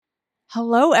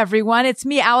Hello, everyone. It's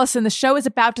me, Allison. The show is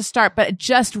about to start, but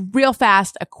just real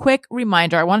fast, a quick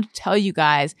reminder. I want to tell you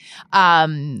guys,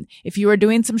 if you are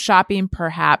doing some shopping,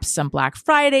 perhaps some Black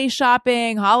Friday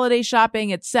shopping, holiday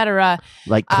shopping, etc.,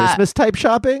 like Christmas type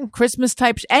shopping,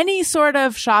 any sort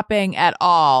of shopping at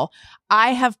all,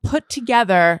 I have put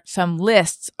together some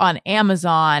lists on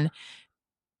Amazon.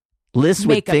 Lists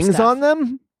with things stuff on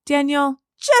them? Daniel,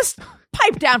 just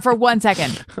pipe down for 1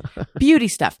 second. Beauty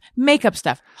stuff, makeup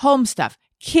stuff, home stuff,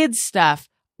 kids stuff,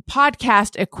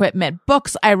 podcast equipment,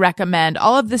 books I recommend,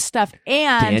 all of this stuff.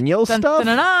 And Daniel's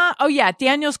stuff? Oh yeah,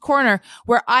 Daniel's Corner,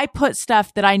 where I put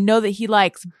stuff that I know that he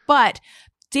likes. But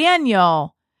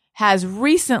Daniel has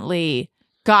recently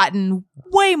gotten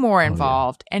way more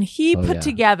involved, and he put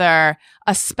together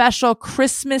a special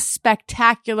Christmas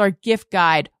spectacular gift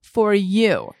guide for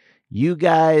you. You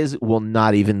guys will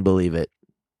not even believe it.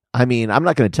 I mean, I'm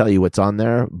not going to tell you what's on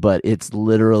there, but it's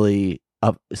literally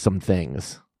some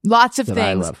things. Lots of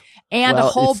things. And a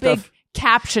whole big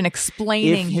caption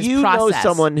explaining his process. If you know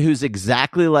someone who's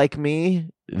exactly like me,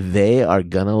 they are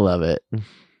going to love it.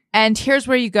 And here's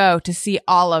where you go to see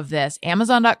all of this.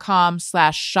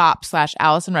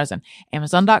 Amazon.com/shop/Allison Rosen.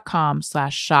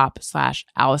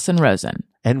 Amazon.com/shop/Allison Rosen.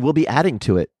 And we'll be adding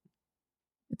to it.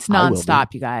 It's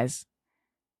nonstop, you guys.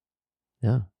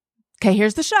 Yeah. Okay,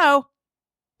 here's the show.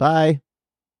 Bye.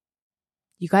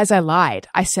 You guys, I lied.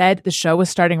 I said the show was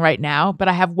starting right now, but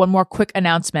I have one more quick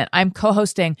announcement. I'm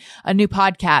co-hosting a new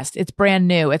podcast. It's brand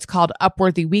new. It's called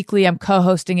Upworthy Weekly. I'm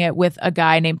co-hosting it with a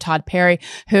guy named Todd Perry,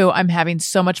 who I'm having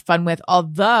so much fun with,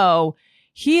 although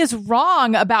he is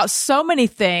wrong about so many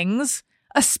things,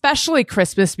 especially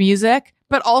Christmas music,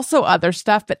 but also other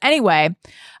stuff. But anyway,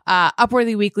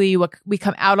 Upworthy Weekly, we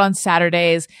come out on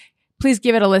Saturdays. Please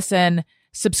give it a listen,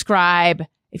 subscribe.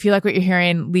 If you like what you're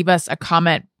hearing, leave us a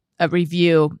comment, a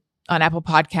review on Apple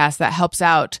Podcasts. That helps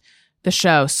out the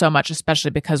show so much,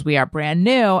 especially because we are brand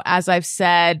new. As I've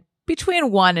said, between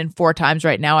 1 and 4 times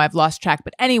right now, I've lost track.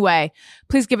 But anyway,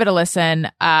 please give it a listen.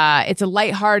 It's a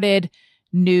lighthearted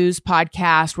news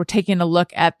podcast. We're taking a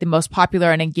look at the most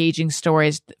popular and engaging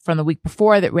stories from the week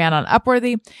before that ran on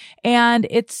Upworthy. And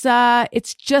it's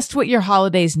just what your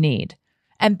holidays need.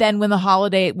 And then when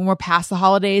we're past the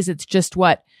holidays, it's just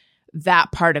what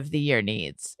that part of the year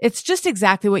needs. It's just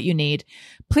exactly what you need.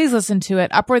 Please listen to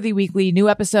it. Upworthy Weekly, new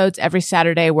episodes every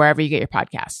Saturday, wherever you get your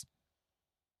podcasts.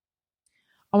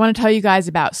 I want to tell you guys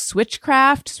about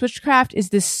Switchcraft. Switchcraft is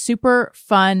this super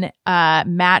fun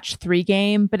match 3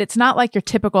 game, but it's not like your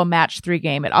typical match 3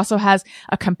 game. It also has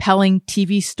a compelling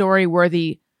TV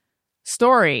story-worthy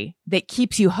story that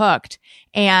keeps you hooked.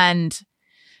 And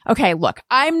okay, look,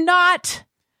 I'm not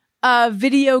a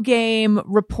video game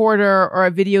reporter or a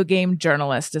video game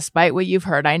journalist, despite what you've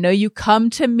heard. I know you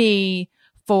come to me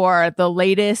for the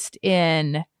latest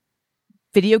in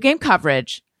video game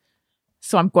coverage,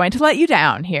 so I'm going to let you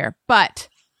down here. But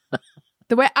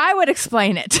the way I would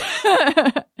explain it,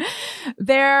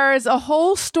 there's a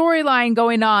whole storyline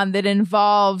going on that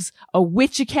involves a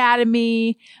witch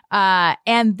academy,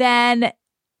 and then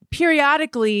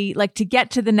periodically, like to get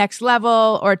to the next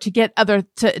level or to get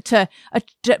to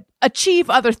achieve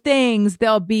other things,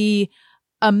 there'll be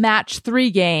a match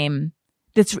 3 game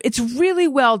it's really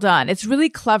well done. It's really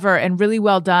clever and really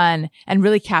well done and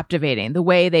really captivating the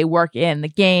way they work in the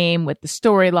game with the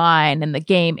storyline and the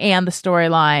game and the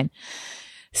storyline.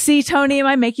 See, Tony, am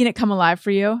I making it come alive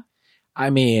for you? I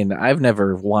mean, I've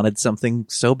never wanted something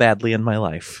so badly in my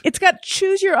life. It's got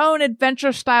choose your own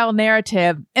adventure style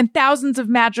narrative and thousands of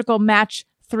magical match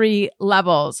 3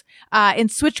 levels. In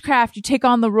Switchcraft, you take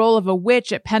on the role of a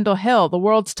witch at Pendle Hill, the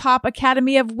world's top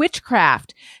academy of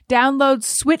witchcraft. Download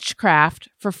Switchcraft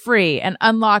for free and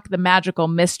unlock the magical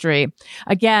mystery.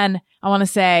 Again, I want to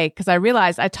say, because I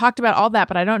realized I talked about all that,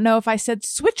 but I don't know if I said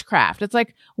Switchcraft. It's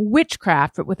like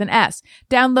witchcraft, but with an S.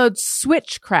 Download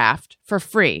Switchcraft for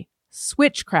free.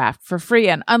 Switchcraft for free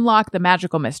and unlock the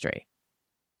magical mystery.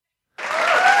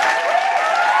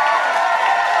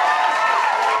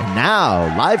 And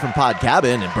now, live from Pod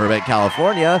Cabin in Burbank,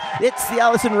 California, it's the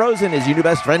Allison Rosen is Your New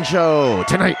Best Friend show.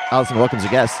 Tonight, Allison welcomes a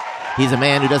guest. He's a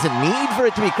man who doesn't need for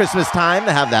it to be Christmas time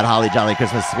to have that holly jolly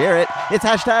Christmas spirit. It's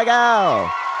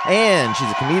 #Al. And she's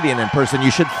a comedian and person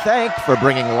you should thank for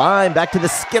bringing Lime back to the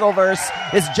Skittleverse.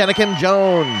 It's Jenna Kim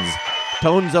Jones.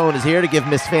 Tone Zone is here to give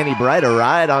Miss Fanny Bright a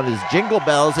ride on his jingle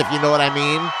bells, if you know what I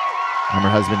mean. I'm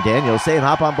her husband, Daniel, saying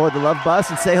hop on board the Love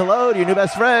Bus and say hello to your new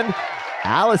best friend,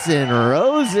 Allison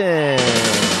Rosen.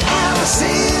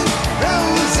 Allison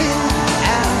Rosen.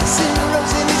 Allison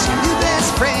Rosen is your new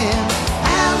best friend.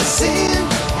 Allison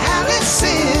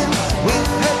with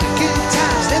her good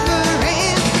times never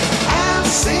end.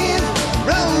 Allison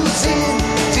Rosen.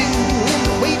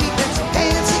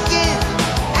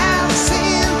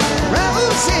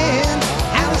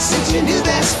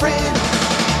 friend.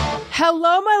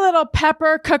 Hello, my little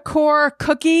pepper kakor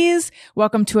cookies.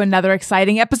 Welcome to another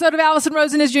exciting episode of Allison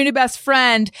Rosen is Your New Best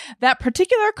Friend. That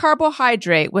particular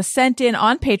carbohydrate was sent in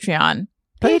on Patreon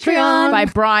by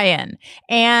Brian.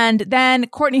 And then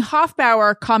Courtney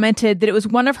Hoffbauer commented that it was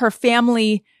one of her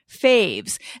family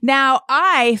faves. Now,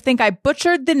 I think I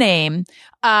butchered the name,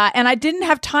 and I didn't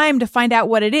have time to find out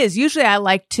what it is. Usually I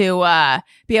like to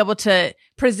be able to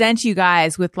present you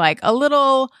guys with like a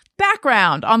little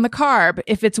background on the carb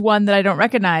if it's one that I don't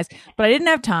recognize, but I didn't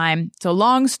have time. It's a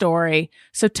long story.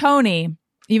 So Tony,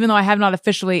 even though I have not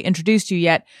officially introduced you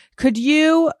yet, could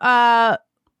you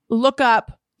look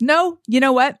up? No, you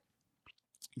know what?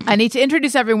 I need to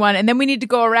introduce everyone, and then we need to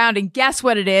go around and guess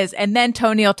what it is, and then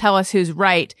Tony will tell us who's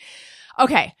right.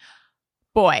 Okay.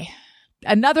 Boy,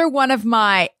 another one of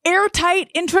my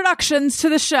airtight introductions to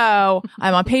the show.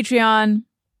 I'm on Patreon.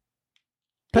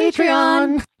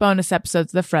 Bonus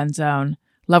episodes of The Friend Zone.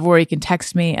 Love where you can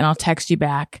text me and I'll text you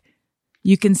back.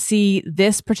 You can see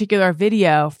this particular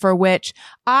video for which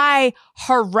I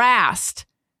harassed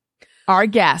our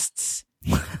guests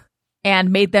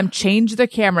and made them change their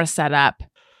camera setup.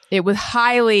 It was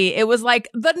like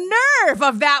the nerve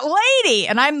of that lady,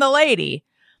 and I'm the lady.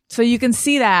 So you can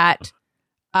see that.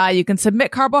 You can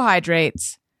submit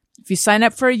carbohydrates. If you sign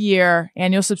up for a year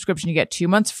annual subscription, you get 2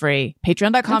 months free.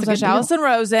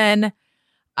 Patreon.com/AllisonRosen.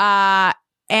 And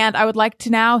I would like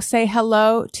to now say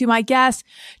hello to my guest,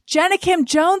 Jenna Kim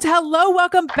Jones. Hello.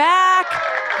 Welcome back.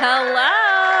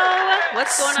 Hello.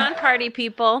 What's going on, party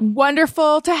people?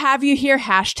 Wonderful to have you here.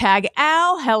 Hashtag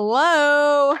Al.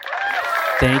 Hello.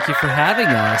 Thank you for having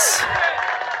us.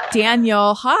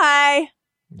 Daniel. Hi.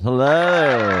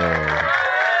 Hello.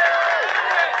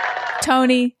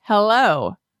 Tony.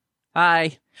 Hello.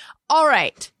 Hi. All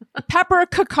right. Pepper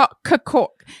Kakor. PEPPARKAKOR.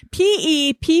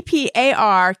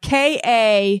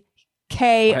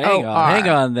 Hang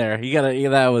on there.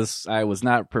 I was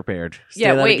not prepared. Say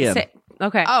that again.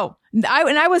 Okay. Oh,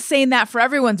 I was saying that for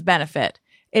everyone's benefit.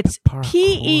 It's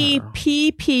PEPPAR.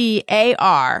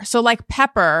 So like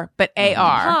pepper, but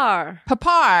AR.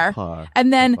 Papar.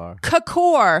 And then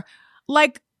Kakor.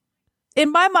 Like, in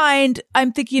my mind,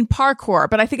 I'm thinking parkour,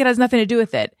 but I think it has nothing to do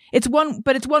with it. It's one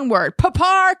word.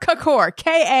 Papar Kakor.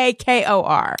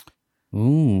 KAKOR.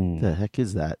 Ooh. The heck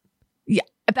is that? Yeah,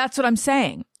 that's what I'm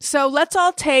saying. So let's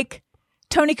all take,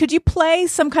 Tony, could you play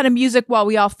some kind of music while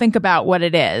we all think about what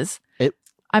it is?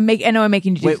 I know I'm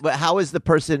making you do. Wait, but how is the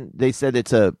person? They said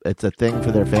it's a thing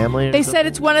for their family. They said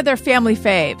it's one of their family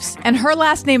faves, and her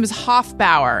last name is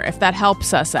Hoffbauer. If that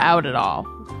helps us out at all.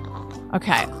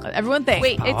 Okay, everyone think.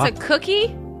 Wait, it's a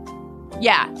cookie?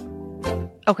 Yeah.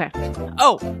 Okay.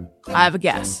 Oh, I have a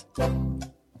guess.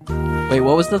 Wait,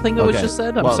 what was the thing that was just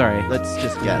said? I'm sorry. Let's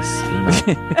just guess.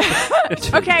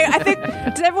 Okay, I think.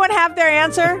 Does everyone have their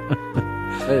answer?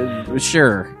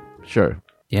 Sure.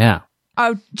 Yeah.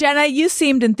 Oh, Jenna, you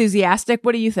seemed enthusiastic.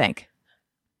 What do you think?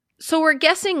 So we're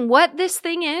guessing what this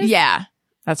thing is? Yeah,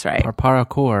 that's right.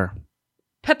 Parkour.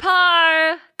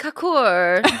 Pepar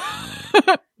Kakur.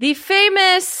 The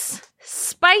famous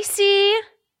spicy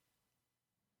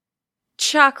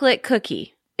chocolate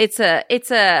cookie. It's a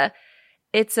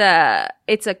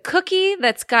cookie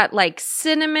that's got like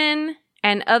cinnamon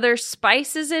and other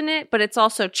spices in it, but it's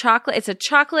also chocolate. It's a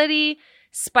chocolatey,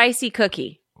 spicy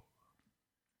cookie.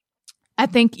 I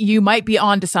think you might be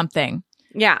onto something.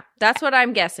 Yeah, that's what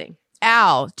I'm guessing.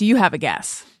 Al, do you have a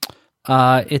guess?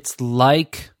 It's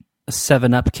like a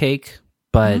 7-Up cake,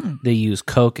 but they use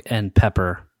Coke and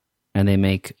pepper, and they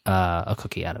make a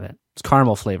cookie out of it. It's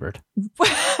caramel flavored.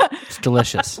 It's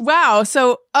delicious. Wow.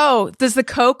 So, does the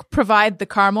Coke provide the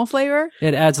caramel flavor?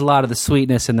 It adds a lot of the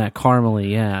sweetness in that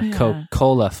caramely,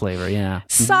 Coca-Cola flavor, yeah.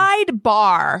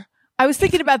 Sidebar. I was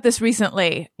thinking about this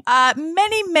recently.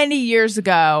 Many, many years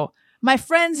ago, my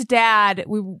friend's dad, it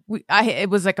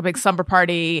was like a big slumber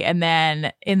party, and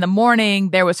then in the morning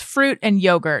there was fruit and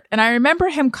yogurt. And I remember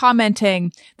him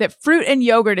commenting that fruit and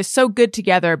yogurt is so good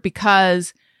together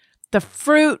because the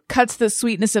fruit cuts the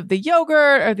sweetness of the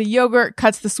yogurt, or the yogurt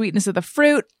cuts the sweetness of the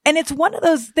fruit. And it's one of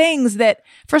those things that,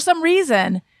 for some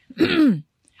reason,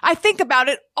 I think about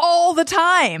it all the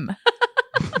time.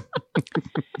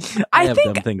 I have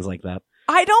done things like that.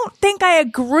 I don't think I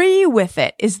agree with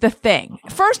it, is the thing.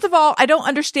 First of all, I don't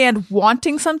understand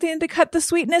wanting something to cut the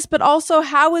sweetness, but also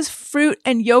how is fruit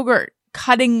and yogurt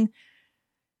cutting?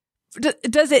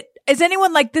 Is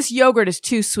anyone like, this yogurt is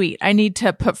too sweet, I need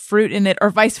to put fruit in it,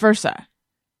 or vice versa?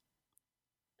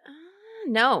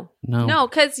 No,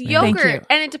 because yogurt,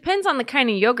 and it depends on the kind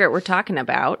of yogurt we're talking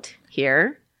about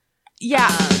here. Yeah.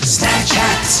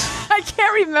 Snapchat. I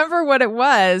can't remember what it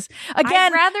was.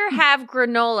 Again, I'd rather have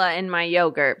granola in my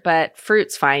yogurt, but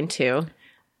fruit's fine too,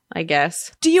 I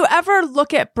guess. do you ever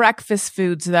look at breakfast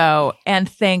foods though and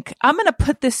think, I'm going to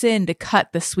put this in to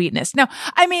cut the sweetness? Now,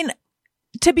 I mean,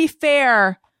 to be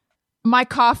fair, my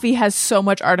coffee has so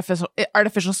much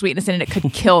artificial sweetness in it, it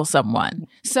could kill someone.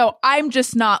 So I'm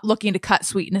just not looking to cut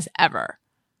sweetness ever.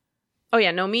 Oh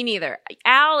yeah, no, me neither.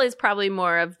 Al is probably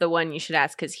more of the one you should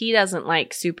ask because he doesn't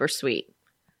like super sweet.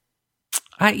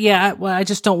 I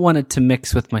just don't want it to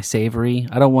mix with my savory.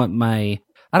 I don't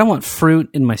want fruit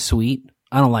in my sweet.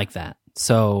 I don't like that.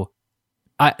 So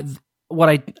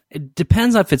it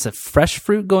depends on if it's a fresh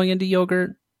fruit going into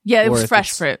yogurt. Yeah, it or was if fresh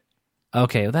it's- fruit.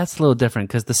 Okay, well, that's a little different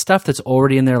because the stuff that's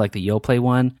already in there, like the Yoplait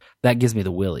one, that gives me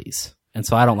the willies. And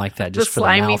so I don't like that The just for the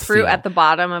slimy mouthfeel. fruit at the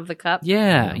bottom of the cup.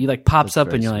 Yeah, you like pops That's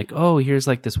up and very you're like, oh, here's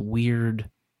like this weird.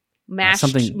 Mashed,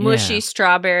 something- mushy yeah.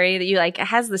 strawberry that you like. It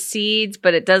has the seeds,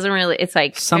 but it doesn't really. It's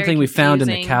like Something very we found in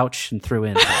the confusing. couch and threw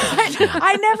in.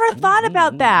 I never thought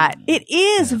about that. It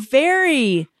is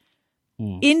very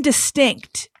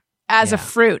indistinct as a Yeah.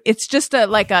 fruit. It's just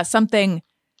something.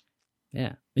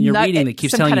 Yeah. And you're Nug- reading that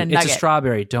keeps some telling you, kind of it's a nugget.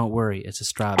 strawberry. Don't worry. It's a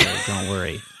strawberry. Don't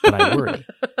worry. But I worry.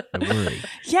 I worry.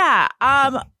 Yeah.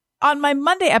 On my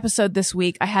Monday episode this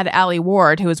week, I had Allie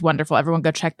Ward, who is wonderful. Everyone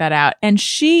go check that out. And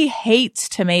she hates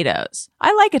tomatoes.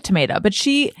 I like a tomato, but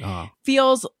she Oh.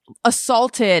 feels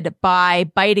assaulted by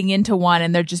biting into one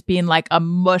and there just being like a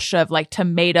mush of like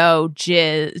tomato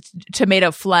jizz,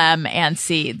 tomato phlegm and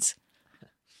seeds.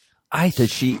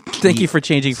 Does she? Thank you for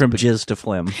changing from jizz to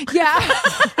phlegm. Yeah.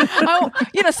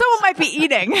 Someone might be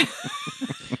eating.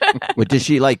 What, does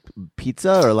she like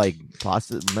pizza or like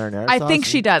pasta marinara? I sauce? think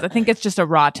she does. I think it's just a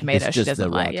raw tomato It's she just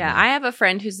doesn't the raw like. Yeah, I have a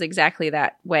friend who's exactly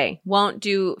that way. Won't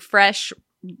do fresh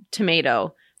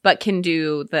tomato, but can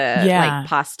do the Yeah. like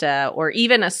pasta or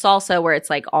even a salsa where it's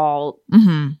like all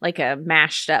Mm-hmm. like a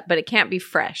mashed up, but it can't be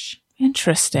fresh.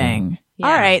 Interesting. Yeah.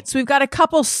 All right. So we've got a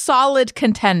couple solid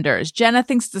contenders. Jenna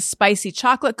thinks the spicy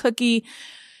chocolate cookie.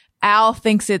 Al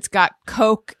thinks it's got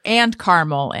Coke and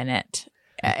caramel in it.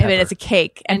 I mean, it's a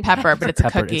cake and pepper, but it's a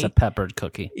Peppered, cookie. it's a peppered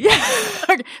cookie. Yeah.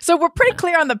 Okay. So we're pretty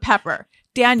clear on the pepper.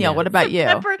 Daniel, Yeah. what about you?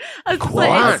 Pepper,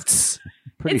 Quants.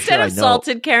 Pretty instead sure of I know.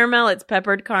 salted caramel, it's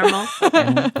peppered caramel.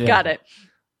 Got it.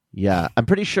 Yeah, I'm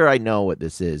pretty sure I know what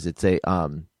this is. It's a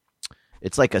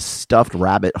it's like a stuffed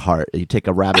rabbit heart. You take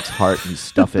a rabbit's heart and you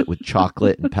stuff it with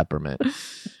chocolate and peppermint.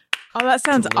 Oh, that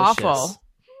sounds Delicious. awful.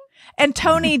 And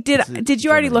Tony, did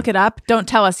you already look it up? Don't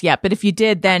tell us yet, but if you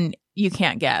did, then you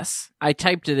can't guess. I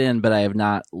typed it in, but I have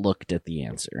not looked at the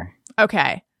answer.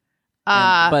 Okay.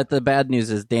 But the bad news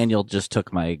is Daniel just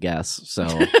took my guess, so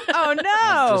Oh I'm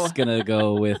no. just gonna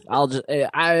go with.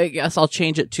 I guess I'll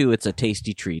change it to it's a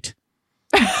tasty treat.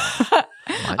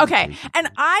 Okay.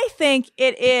 And I think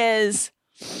it is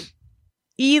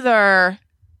either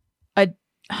a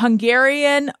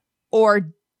Hungarian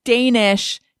or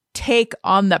Danish take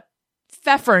on the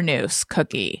Pfeffernuss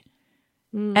cookie.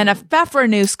 And a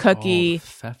Pfeffernuss cookie, Oh,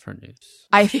 Pfeffernuss.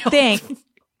 I think.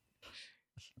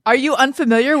 Are you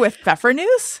unfamiliar with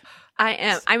Pfeffernuss? I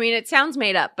am. I mean, it sounds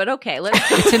made up, but okay. Let's.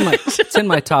 It's in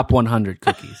my top 100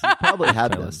 cookies. Probably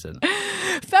had I them. listed.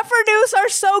 Pfeffernuss are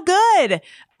so good.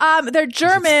 They're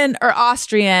German or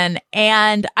Austrian,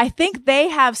 and I think they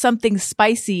have something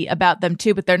spicy about them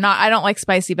too, but they're not. I don't like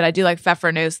spicy, but I do like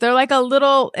Pfeffernuss. They're like a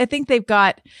little, I think they've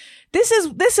got, this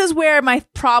is where my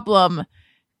problem,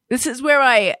 this is where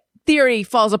my theory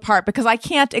falls apart because I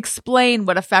can't explain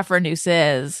what a Pfeffernuss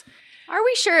is. Are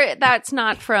we sure that's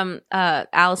not from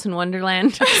Alice in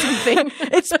Wonderland or something?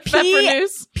 It's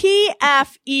Pfeffernuss.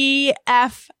 Pfeffernusse.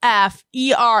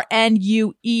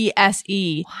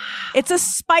 It's a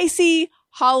spicy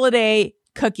holiday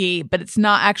cookie, but it's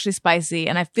not actually spicy.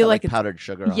 And I feel like it's, powdered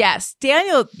sugar. on yes,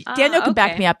 Daniel can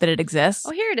back okay. me up that it exists.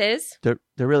 Oh, here it is. it.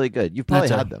 They're really good. You've probably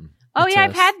That's had a- them. Oh, It's yeah, a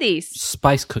I've had these.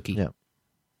 Spice cookie.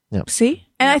 Yeah. See?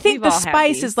 And I think We've the all had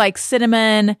spice these. is like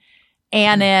cinnamon,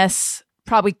 anise,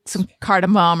 probably some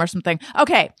cardamom or something.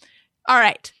 Okay. All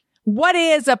right. What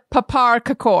is a papar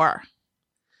kakor?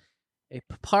 A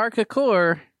papar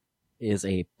kakor is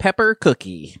a pepper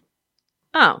cookie.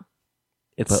 Oh,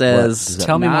 It But what says, does that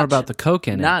Tell me more not- about the Coke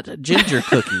in it. not ginger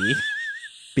cookie,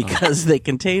 because they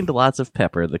contained lots of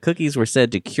pepper. The cookies were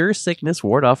said to cure sickness,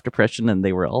 ward off depression, and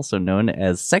they were also known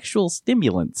as sexual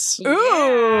stimulants. Ooh,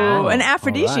 Oh, an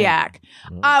aphrodisiac.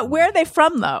 Where are they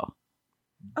from, though?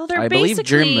 oh, they're I believe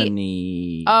basically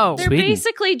Germany. Oh, They're Sweden.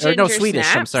 basically Or ginger no, Swedish.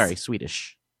 I'm snaps. sorry,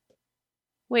 Swedish.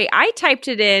 Wait, I typed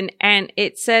it in and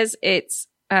it says it's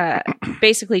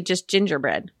basically just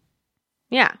gingerbread.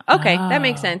 Yeah. Okay, that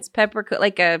makes Oh. sense.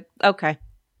 Okay.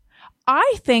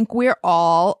 I think we're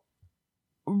all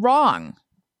wrong.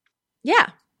 Yeah.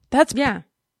 That's Yeah.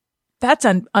 That's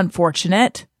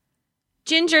unfortunate.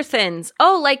 Ginger thins.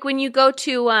 Oh, like when you go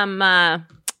to IKEA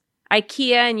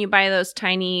and you buy those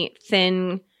tiny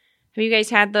thin. Have you guys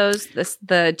had those?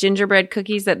 The gingerbread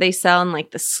cookies that they sell in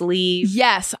like the sleeve.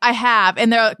 Yes, I have,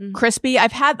 and they're crispy. I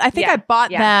think I bought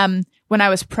them when I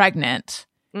was pregnant,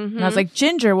 and I was like,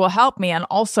 ginger will help me, and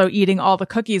also eating all the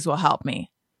cookies will help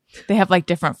me. They have like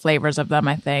different flavors of them,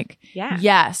 I think. Yeah.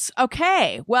 Yes.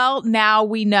 Okay. Well, now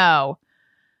we know.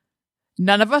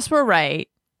 None of us were right.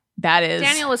 That is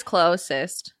Daniel was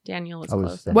closest.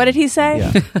 What did he say?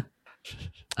 Yeah.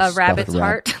 A rabbit's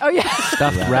rat. heart. Oh yeah.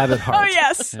 Stuffed rabbit heart. Oh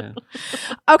yes. Yeah.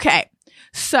 Okay.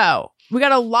 So we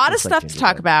got a lot Just of like stuff to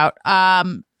talk gingerbread.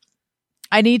 about.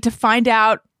 I need to find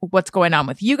out what's going on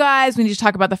with you guys. We need to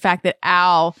talk about the fact that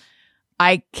Al,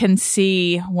 I can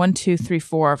see 1, 2, 3,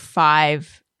 4,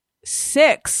 5,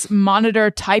 6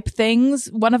 monitor type things.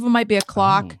 One of them might be a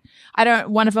clock.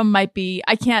 One of them might be,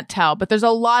 I can't tell, but there's a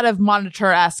lot of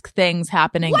monitor-esque things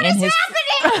happening in his.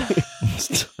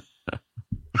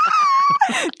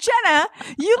 Jenna,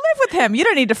 you live with him. You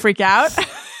don't need to freak out.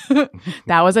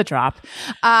 That was a drop.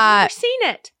 I've never seen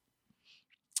it.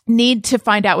 Need to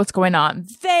find out what's going on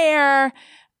there.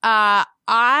 Daniel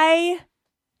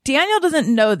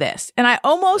doesn't know this, and I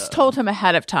almost told him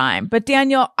ahead of time, but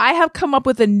Daniel, I have come up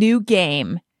with a new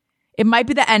game. It might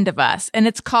be the end of us, and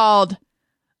it's called,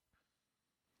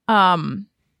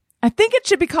 I think it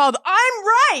should be called I'm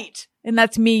Right. And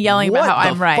that's me yelling about how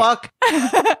I'm right. Fuck?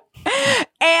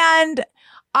 And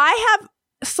I have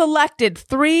selected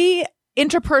 3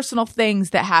 interpersonal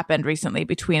things that happened recently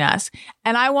between us.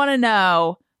 And I want to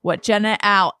know what Jenna,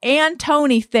 Al, and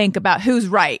Tony think about who's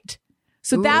right.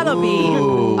 So that'll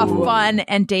be a fun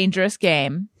and dangerous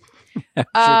game.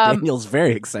 I'm sure Daniel's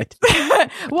very excited.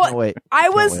 Well, Can't wait. I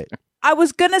Can't was wait. I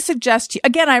was going to suggest to you,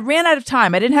 again, I ran out of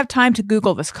time. I didn't have time to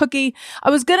Google this cookie.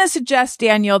 I was going to suggest,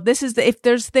 Daniel, this is if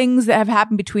there's things that have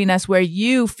happened between us where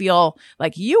you feel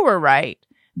like you were right,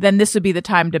 then this would be the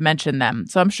time to mention them.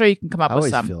 So I'm sure you can come up I with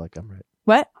always some. feel like I'm right.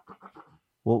 What?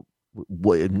 Well,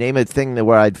 name a thing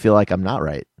where I'd feel like I'm not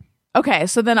right. Okay.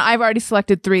 So then I've already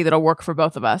selected 3 that'll work for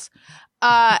both of us.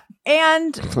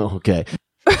 And Okay.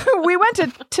 we went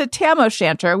to Tam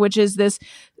O'Shanter, which is this,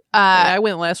 I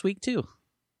went last week too.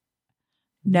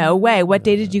 no way. What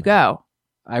day did you go?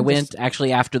 I went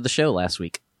actually after the show last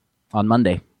week on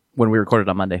Monday when we recorded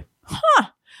on Monday.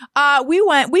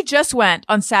 We just went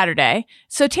on Saturday.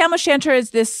 So Tam O'Shanter is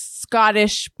this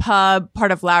Scottish pub,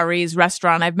 part of Lowry's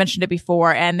restaurant. I've mentioned it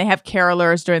before, and they have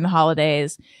carolers during the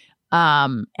holidays.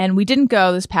 And we didn't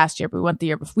go this past year, but we went the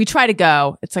year before. We try to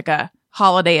go. It's like a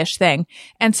holiday-ish thing.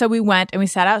 And so we went and we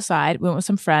sat outside. We went with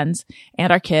some friends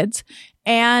and our kids.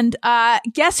 And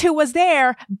guess who was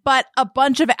there but a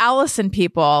bunch of Allison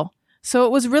people. So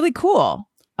it was really cool.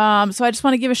 So I just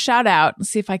want to give a shout out and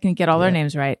see if I can get all their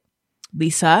names right.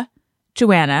 Lisa,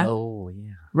 Joanna, Oh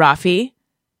yeah. Rafi,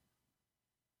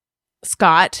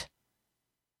 Scott,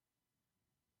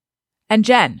 and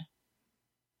Jen.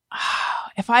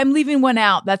 If I'm leaving one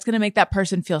out, that's going to make that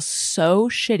person feel so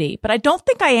shitty. But I don't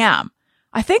think I am.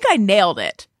 I think I nailed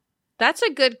it. That's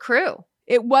a good crew.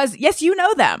 It was, yes, you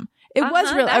know them. It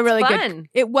was really, that's really fun. good.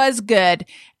 It was good.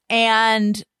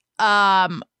 And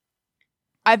I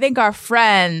think our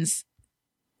friends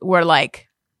were like,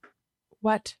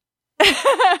 what?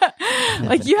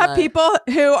 Like you have people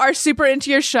who are super into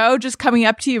your show just coming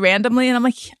up to you randomly. And I'm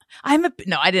like,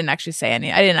 no, I didn't actually say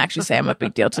any. I didn't actually say I'm a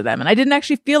big deal to them. And I didn't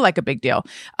actually feel like a big deal.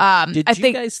 Did I you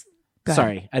think, guys? Go ahead.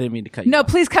 Sorry, I didn't mean to cut you No, off.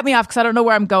 please cut me off because I don't know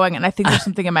where I'm going. And I think there's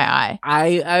something in my eye.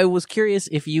 I was curious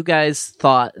if you guys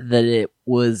thought that it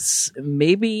was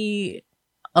maybe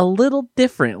a little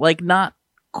different, like not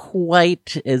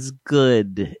quite as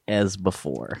good as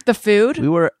before. The food? We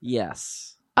were Yes.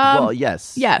 well,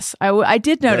 yes. Yes, I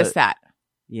did notice The- that.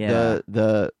 Yeah.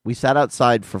 We sat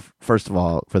outside for first of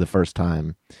all for the first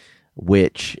time,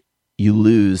 which you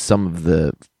lose some of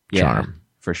the charm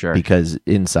for sure. because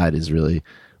inside is really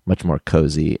much more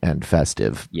cozy and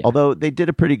festive. Yeah. Although they did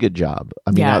a pretty good job.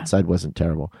 I mean, Yeah. outside wasn't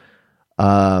terrible,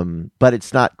 but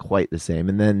it's not quite the same.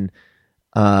 And then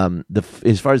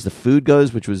as far as the food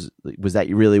goes, which was that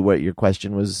really what your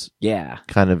question was? Yeah.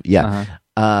 Kind of, yeah.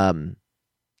 Uh-huh.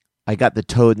 I got the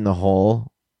toad in the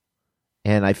hole,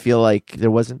 and I feel like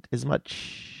there wasn't as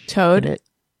much Toad? in it.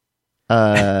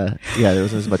 there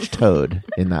wasn't as much toad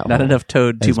in that. Not hole enough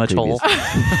toad, too as much hole.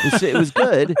 previous. It was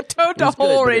good. Toad to It was good,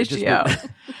 hole but it just ratio.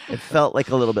 it felt like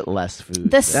a little bit less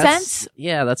food. The sense.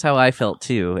 Yeah, that's how I felt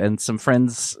too. And some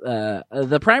friends,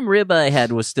 the prime rib I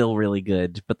had was still really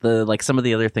good, but some of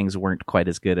the other things weren't quite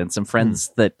as good. And some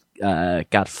friends that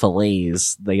got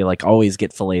fillets, they like always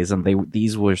get fillets, and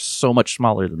these were so much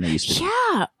smaller than they used to be.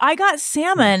 Yeah, I got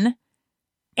salmon,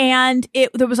 and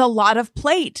there was a lot of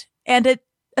plate and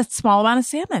a small amount of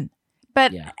salmon.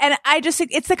 But Yeah. and I just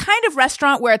think it's the kind of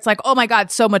restaurant where it's like, oh my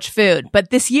God, so much food. But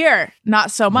this year,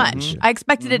 not so much. I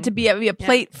expected it to be a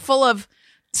plate full of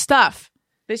stuff.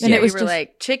 This And year it was you were just-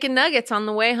 like chicken nuggets on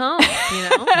the way home, you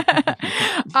know?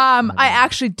 I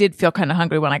actually did feel kind of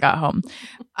hungry when I got home.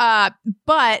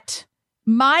 But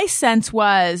my sense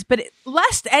was,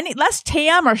 lest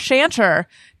Tam or Shanter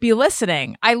be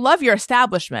listening, I love your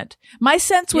establishment. My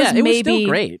sense was Yeah, it was maybe still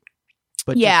great.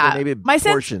 but yeah, just maybe my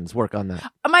sense- portions work on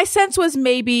that. my sense was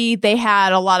maybe they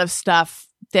had a lot of stuff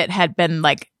that had been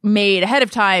like made ahead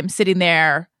of time sitting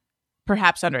there,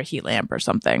 perhaps under a heat lamp or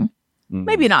something.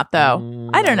 Maybe not though.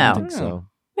 I don't know. think so.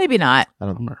 Maybe not. I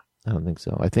don't think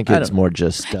so. I think I it's don't- more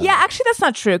just Yeah, actually that's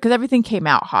not true because everything came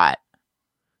out hot.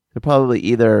 they're probably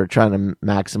either trying to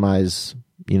maximize,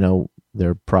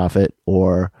 their profit,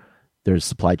 or there's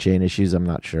supply chain issues. I'm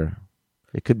not sure.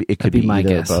 It could be. It could That'd be my either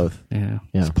or guess. both. Yeah.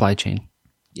 Supply chain.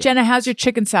 Jenna, how's your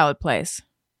chicken salad place?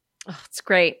 Oh, it's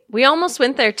great. We almost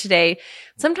went there today.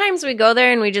 Sometimes we go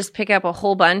there and we just pick up a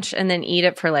whole bunch and then eat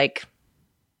it for like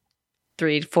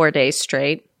 3 to 4 days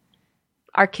straight.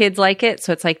 Our kids like it,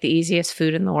 so it's like the easiest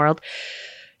food in the world.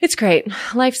 It's great.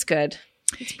 Life's good.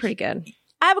 It's pretty good.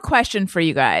 I have a question for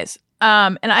you guys.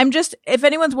 And I'm just, if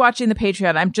anyone's watching the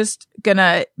Patreon, I'm just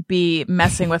gonna be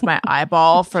messing with my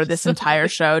eyeball for this entire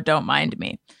show. Don't mind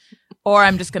me. Or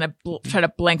I'm just gonna try to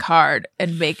blink hard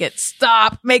and make it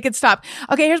stop. Make it stop.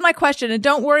 Okay, here's my question, and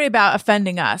don't worry about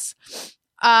offending us.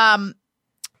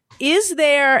 Is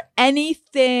there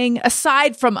anything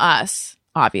aside from us?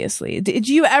 Obviously, did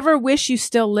you ever wish you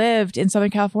still lived in Southern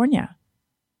California?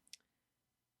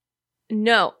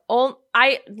 No,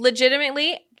 I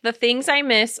legitimately, the things I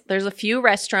miss, there's a few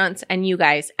restaurants and you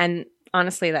guys, and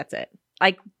honestly, that's it.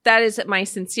 Like, that is my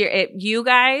sincere, you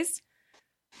guys,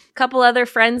 a couple other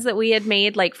friends that we had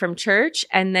made, like from church,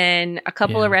 and then a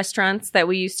couple Yeah. of restaurants that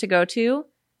we used to go to,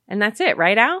 and that's it,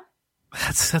 right, Al?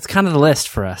 That's kind of the list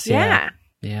for us. Yeah.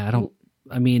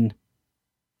 I mean,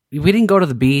 we didn't go to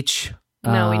the beach.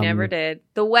 No, we never did.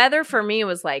 The weather for me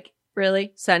was like,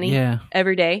 really? Sunny? Yeah.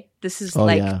 Every day? This is Oh,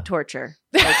 like yeah. torture.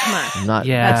 Like, come on. Not.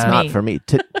 Yeah. That's That's not me. for me.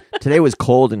 Today was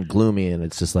cold and gloomy, and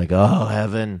it's just like, oh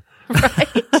heaven.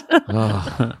 Right?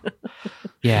 Oh.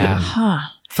 Yeah. Huh.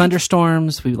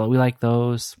 Thunderstorms, we like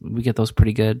those. We get those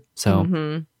pretty good. So,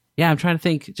 Mm-hmm. yeah, I'm trying to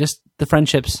think. Just the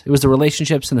friendships. It was the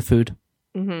relationships and the food.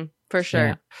 Mm-hmm. For sure.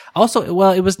 Yeah. Also,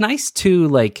 well, it was nice too,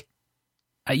 like,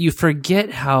 you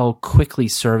forget how quickly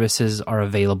services are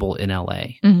available in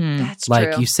LA. Mhm. That's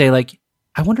Like, true. you say, like,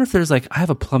 I wonder if there's, like, I have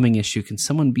a plumbing issue. Can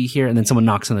someone be here? And then someone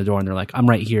knocks on the door and they're like, I'm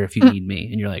right here if you need me.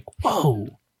 And you're like, whoa.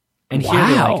 And here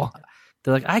Wow.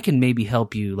 they're like, I can maybe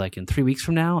help you, like, in 3 weeks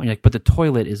from now. And you're like, but the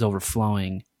toilet is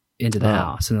overflowing into the Oh.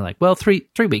 house. And they're like, well, three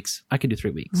weeks. I can do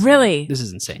 3 weeks. Really? This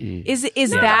is insane. Is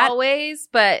Not that always,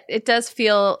 but it does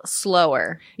feel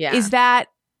slower. Yeah. is that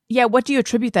yeah, what do you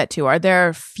attribute that to? Are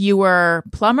there fewer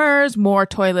plumbers, more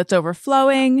toilets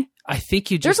overflowing? I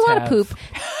think you There's just a lot of have- poop.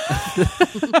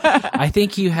 I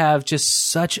think you have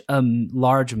just such a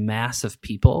large mass of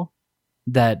people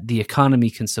that the economy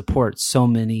can support so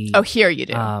many. Oh, here you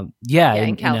do. Yeah, in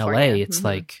in LA, California. it's Mhm.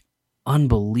 like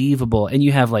unbelievable, and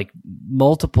you have like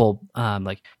multiple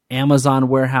like Amazon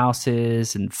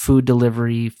warehouses and food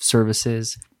delivery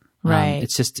services. Right.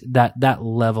 It's just that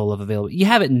level of availability. You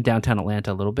have it in downtown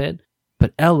Atlanta a little bit,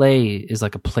 but LA is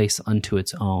like a place unto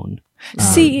its own.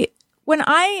 See, when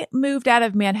I moved out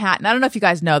of Manhattan, I don't know if you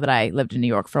guys know that I lived in New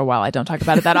York for a while. I don't talk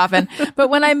about it that often. But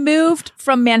when I moved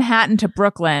from Manhattan to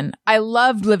Brooklyn, I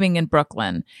loved living in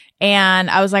Brooklyn. And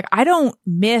I was like, I don't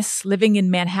miss living in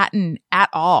Manhattan at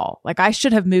all. Like, I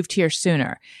should have moved here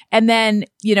sooner. And then,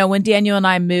 when Daniel and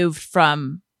I moved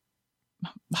from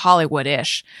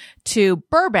Hollywood-ish to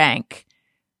Burbank,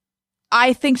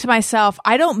 I think to myself,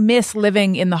 I don't miss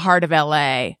living in the heart of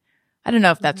LA. I don't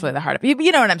know if that's really the heart of it.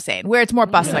 You know what I'm saying? Where it's more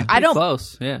bustling. I Pretty don't.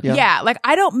 close. Yeah. Yeah, like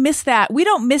I don't miss that. We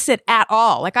don't miss it at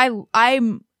all. Like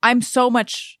I'm so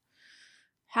much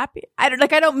happy. I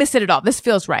don't miss it at all. This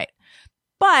feels right.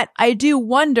 But I do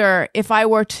wonder if I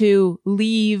were to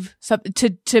leave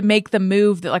to make the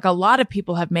move that like a lot of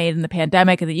people have made in the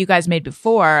pandemic and that you guys made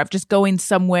before of just going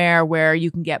somewhere where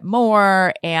you can get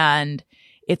more and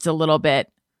it's a little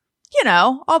bit you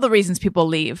know, all the reasons people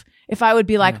leave. If I would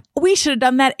be like, we should have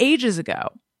done that ages ago.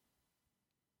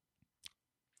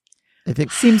 I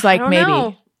think Seems like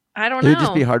maybe. I don't it know. would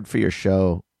just be hard for your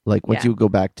show. Like once Yeah. you go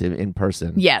back to in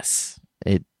person, Yes.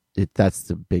 that's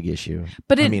the big issue.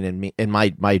 But I mean, and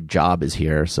my job is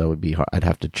here, so it would be hard. I'd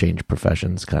have to change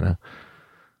professions, kind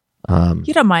of.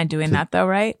 you don't mind doing that though,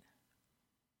 right?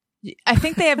 I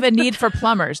think they have a need for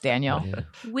plumbers, Daniel.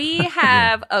 We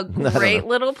have a great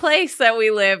little place that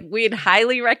we live. We'd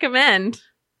highly recommend.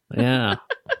 Yeah.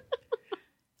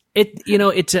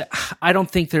 I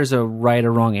don't think there's a right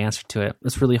or wrong answer to it.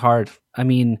 It's really hard. I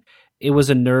mean, it was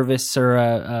a nervous or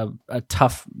a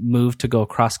tough move to go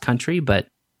across country, but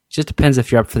it just depends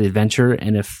if you're up for the adventure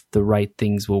and if the right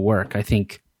things will work. I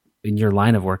think in your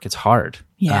line of work, it's hard.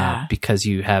 Yeah. Because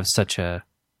you have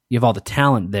you have all the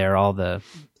talent there, all the.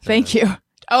 Thank you.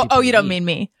 Oh, you don't mean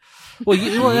me. Well,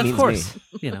 He of means course,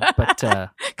 but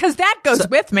Because that goes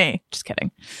with me. Just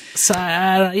kidding. so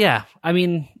yeah, I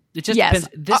mean, it just Yes.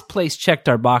 depends. This place checked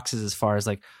our boxes as far as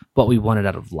like what we wanted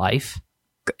out of life,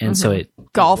 and so it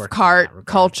Golf worked in that cart regard.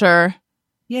 culture.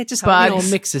 Yeah, just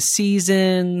bugs. mix of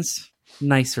seasons,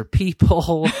 nicer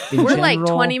people. in We're like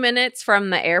general. 20 minutes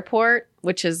from the airport,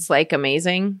 which is like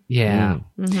amazing. Yeah,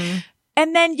 Mm-hmm.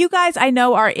 And then you guys, I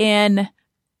know, are in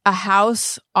a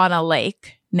house on a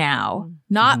lake now.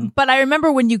 But I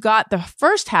remember when you got the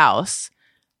first house,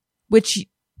 which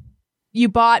you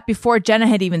bought before Jenna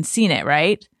had even seen it,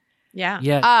 right? Yeah.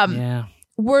 yeah, Um, yeah.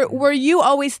 Were you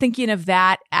always thinking of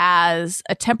that as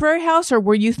a temporary house, or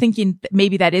were you thinking that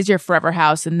maybe that is your forever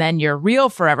house and then your real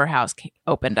forever house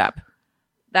opened up?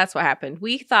 That's what happened.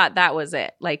 We thought that was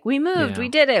it. Like we moved, Yeah. we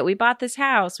did it. We bought this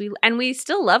house. We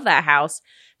still love that house.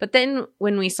 But then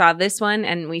when we saw this one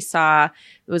and we saw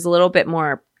it was a little bit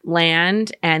more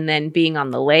land and then being on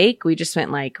the lake, we just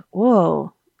went like,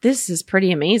 whoa, this is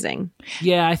pretty amazing.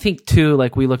 Yeah, I think too.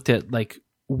 Like we looked at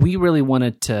we really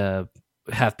wanted to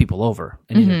have people over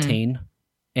and entertain,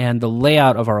 and the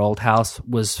layout of our old house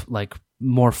was like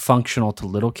more functional to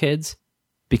little kids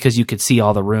because you could see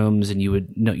all the rooms and you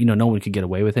would know, no one could get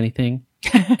away with anything,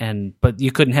 but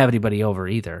you couldn't have anybody over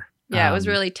either. Yeah, it was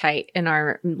really tight in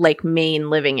our like main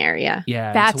living area.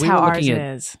 Yeah, That's so we how were ours looking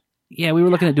at- is. Yeah, we were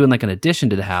looking at doing like an addition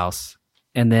to the house,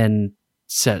 and then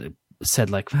said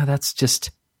like, wow, that's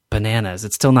just bananas.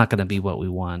 It's still not going to be what we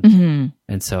want. Mm-hmm.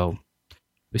 And so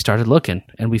we started looking,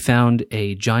 and we found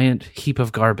a giant heap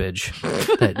of garbage.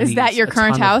 That Is that needs your a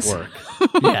current ton of house? work.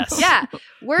 Yes. Yeah,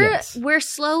 Yes. we're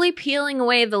slowly peeling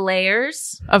away the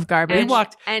layers. Of garbage.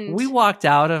 We walked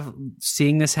out of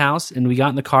seeing this house, and we got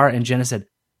in the car, and Jenna said,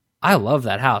 "I love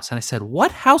that house." And I said,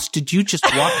 "What house did you just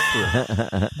walk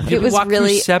through?" Did It we was walk through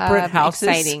really separate houses.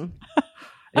 exciting.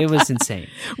 It was insane.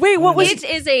 Wait, what was It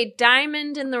is a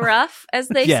diamond in the rough, as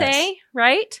they Yes. say,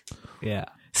 right? Yeah.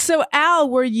 so? Al,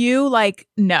 were you like,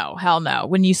 no, hell no,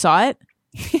 when you saw it?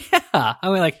 Yeah. I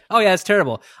went like, "Oh yeah, it's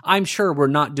terrible. I'm sure we're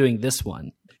not doing this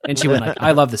one." And she went like,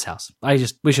 "I love this house.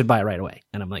 We should buy it right away."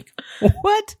 And I'm like,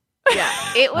 "What?" Yeah,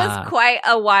 it was quite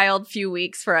a wild few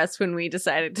weeks for us when we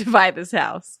decided to buy this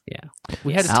house. Yeah.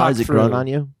 We had to Al, talk has it through. grown on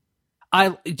you?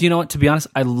 Do you know what? To be honest,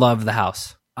 I love the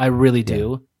house. I really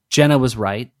do. Jenna was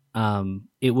right.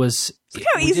 It was Look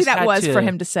how we easy just that had was to- for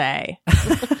him to say.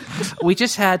 We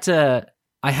just had to.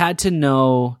 I had to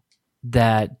know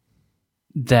that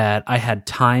I had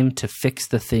time to fix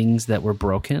the things that were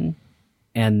broken,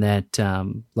 and that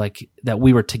that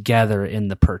we were together in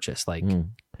the purchase. Like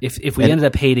if we ended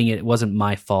up hating it, it wasn't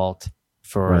my fault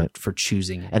for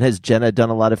choosing it. And has Jenna done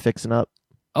a lot of fixing up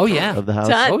Oh yeah. of the house?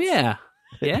 Done. Oh yeah.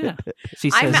 Yeah. She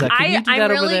I'm- says, "Can you do I'm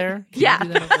that over really- there? Can yeah.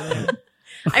 you do that over there?"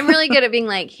 I'm really good at being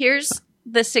like, here's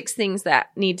the 6 things that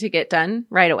need to get done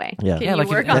right away. Yeah. Can Yeah, you like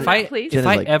work if, on if I that, please? if Jenna's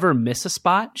I like- ever miss a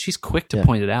spot, she's quick to Yeah.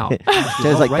 point it out.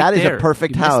 Jenna's like, right that is there. a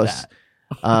perfect You missed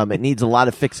house. It needs a lot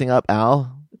of fixing up,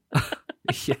 Al.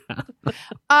 Yeah.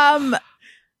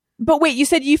 But wait, you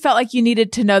said you felt like you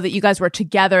needed to know that you guys were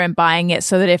together and buying it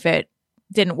so that if it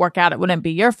didn't work out, it wouldn't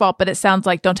be your fault. But it sounds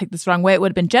like, don't take this the wrong way, it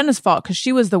would have been Jenna's fault because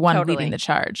she was the one Totally. leading the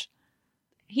charge.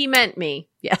 He meant me.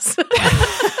 Yes.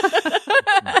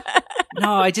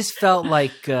 No, I just felt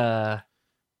like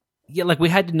like we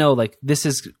had to know like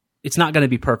it's not going to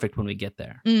be perfect when we get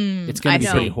there. It's going I to be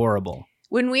see. pretty horrible.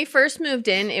 When we first moved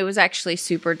in, it was actually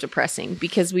super depressing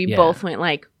because we Yeah. both went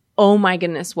like, oh my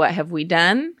goodness, what have we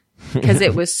done? Because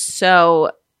it was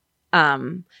so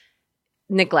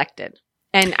neglected.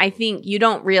 And I think you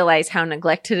don't realize how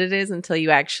neglected it is until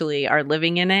you actually are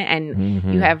living in it. And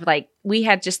Mhm. you have like, we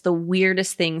had just the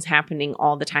weirdest things happening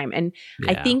all the time. And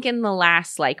I Yeah. think in the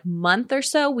last like month or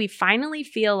so, we finally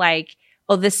feel like,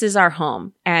 oh, this is our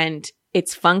home and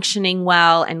it's functioning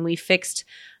well. And we fixed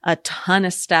a ton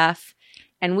of stuff.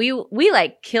 And we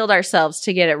like killed ourselves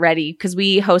to get it ready because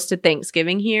we hosted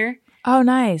Thanksgiving here. Oh,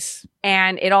 nice.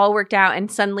 And it all worked out.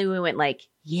 And suddenly we went like,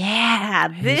 yeah,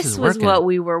 This this is was working. what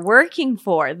we were working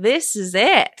for. This is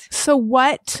it. So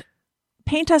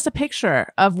paint us a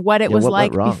picture of what it was what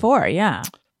like went wrong? before. Yeah.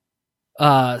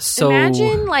 So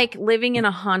Imagine like living in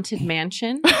a haunted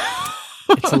mansion.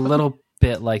 it's a little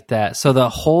bit like that. So the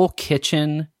whole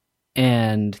kitchen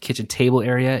and kitchen table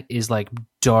area is like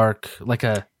dark, like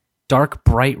a dark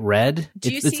bright red.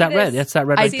 Do you It's see that this? red. That's that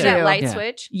red. I right See do. there. that light Yeah.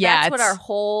 switch? Yeah, That's what it's- our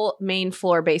whole main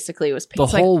floor basically was The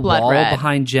painted. like whole blood wall red,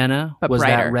 behind Jenna but was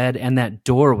brighter. that red, and that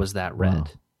door was that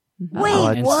red.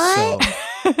 Wait, And what?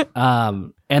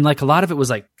 so- and like a lot of it was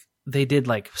like they did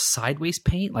like sideways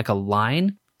paint, like a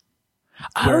line.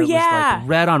 Oh, where it yeah. was like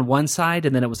red on one side,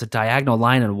 and then it was a diagonal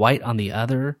line and white on the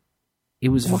other. It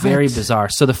was very bizarre.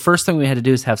 So the first thing we had to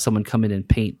do is have someone come in and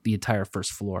paint the entire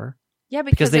first floor. Yeah,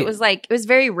 because they- it was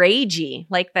very ragey,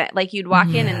 like that. Like you'd walk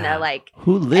in and the like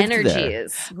Who lived energy there?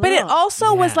 is. But it Ugh.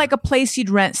 also was Yeah. like a place you'd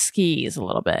rent skis a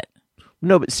little bit.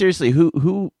 No, but seriously,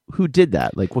 who did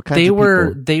that? Like, what kinds They of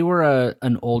were people?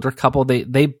 an older couple. They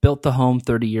built the home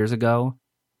 30 years ago,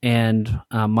 and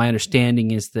my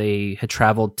understanding is they had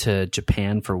traveled to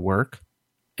Japan for work,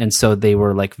 and so they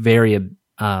were like very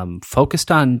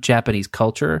focused on Japanese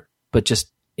culture, but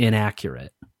just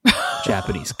inaccurate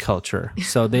Japanese culture.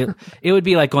 So it would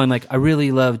be like going like, I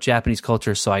really love Japanese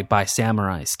culture, so I buy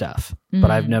samurai stuff,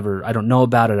 but I don't know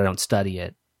about it. I don't study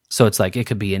it. So it's like it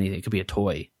could be anything. It could be a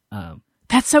toy.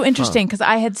 That's so interesting because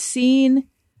I had seen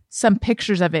some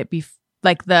pictures of it,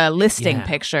 like the listing Yeah.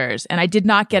 pictures, and I did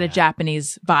not get a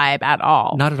Japanese vibe at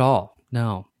all. Not at all.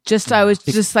 No. I was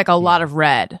just like a lot of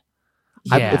red.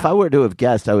 Yeah. If I were to have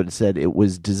guessed, I would have said it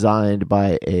was designed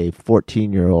by a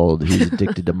 14-year-old who's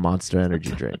addicted to Monster Energy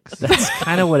drinks. That's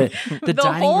kind of what it. The, the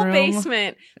dining whole room,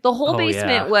 basement. The whole Oh, basement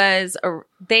yeah. was.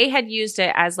 They had used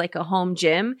it as like a home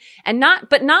gym, and not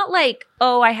like,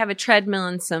 oh, I have a treadmill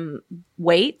and some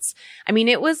weights. I mean,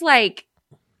 it was like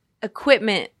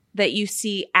equipment that you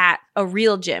see at a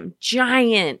real gym,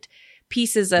 giant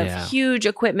pieces of Yeah. huge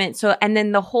equipment. So, and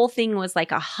then the whole thing was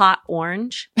like a hot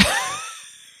orange.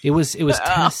 It was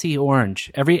Tennessee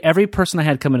orange. Every person I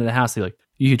had come into the house, they're like,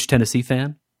 "You a huge Tennessee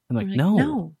fan?" I'm like, "No,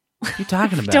 no, what are you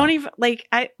talking about?" don't even like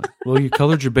I. Well, you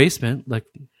colored your basement like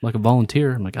a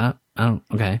volunteer. I'm like, I don't.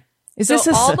 Okay. Is So this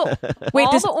a all the wait?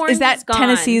 all the orange is that is gone.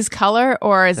 Tennessee's color,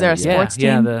 or is there a Yeah, sports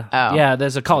yeah, team? yeah.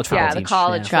 There's a college football Yeah, team. the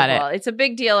college Got it. football. It's a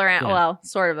big deal around. Yeah. Well,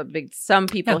 sort of a big. Some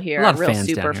people Yeah, a here lot are of real fans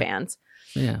super down here. fans.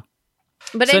 Yeah.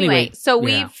 But So anyway, anyway, so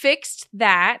we yeah. fixed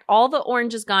that. All the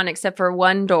orange is gone except for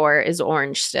one door is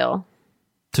orange still.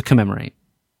 To commemorate.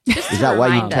 Just Is to that why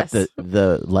you remind kept us.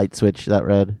 the light switch that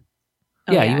red?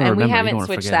 Oh, Yeah, you wanna and we remember, you haven't don't wanna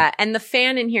switched forget. that. And the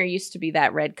fan in here used to be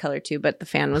that red color too, but the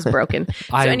fan was broken.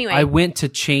 I anyway. went to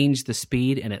change the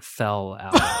speed and it fell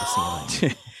out of the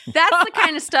ceiling. That's the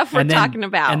kind of stuff we're And then- talking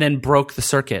about. And then broke the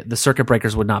circuit. The circuit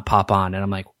breakers would not pop on, and I'm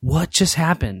like, "What just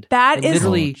happened?" That It is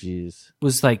literally Jeez.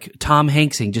 was like Tom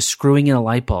Hanksing just screwing in a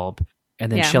light bulb,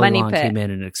 and then Yeah, Shelley money Long pit. came in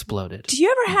and it exploded. Do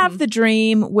you ever have the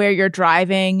dream where you're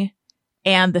driving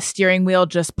and the steering wheel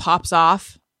just pops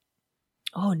off?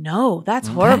 oh no, that's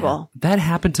horrible. That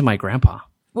happened to my grandpa.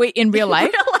 Wait, in real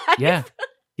life? Yeah,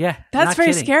 yeah. That's not very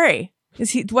kidding. scary.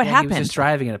 What Yeah, happened? He was just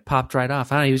driving and it popped right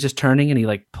off. I don't know. He was just turning and he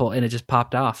like pulled and it just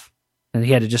popped off, and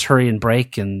he had to just hurry and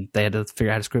brake, and they had to figure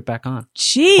out how to screw it back on.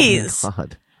 Jeez.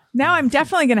 God. Now I'm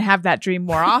definitely going to have that dream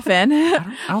more often.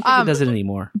 I don't think he does it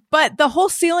anymore. But the whole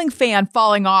ceiling fan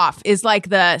falling off is like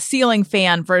the ceiling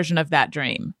fan version of that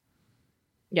dream.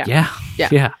 Yeah. Yeah, Yeah.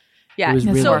 yeah. Yeah. It was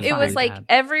really so it very was like bad.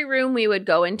 every room we would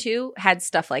go into had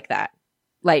stuff like that.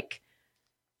 Like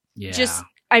Yeah. just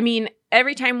I mean,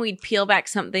 every time we'd peel back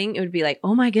something, it would be like,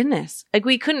 oh my goodness. Like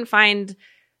we couldn't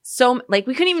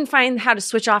we couldn't even find how to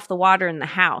switch off the water in the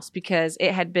house because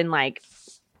it had been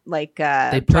they put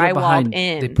it drywalled behind.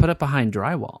 in. They put it behind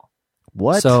drywall.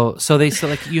 What? So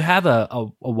like you have a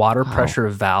water pressure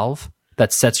valve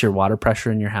that sets your water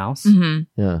pressure in your house,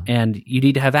 yeah. and you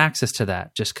need to have access to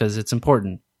that just because it's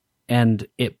important. And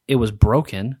it was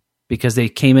broken because they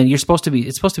came in. It's supposed to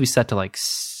be set to like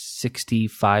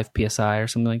 65 psi or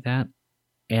something like that.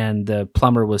 And the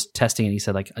plumber was testing, and he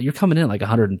said like, "You're coming in at like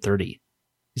 130."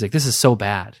 He's like, "This is so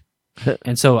bad."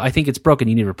 And so I think it's broken.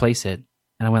 You need to replace it.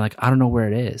 And I went like, I don't know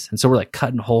where it is. And so we're like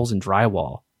cutting holes in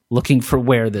drywall, looking for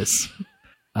where this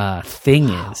thing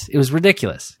is. It was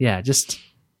ridiculous. Yeah, it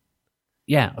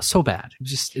was so bad.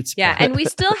 It's Yeah, bad. and we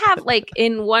still have like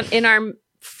in our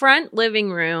front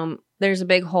living room, there's a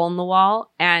big hole in the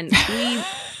wall, and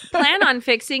plan on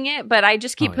fixing it, but I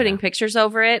just keep Oh, putting yeah. pictures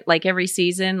over it. Like every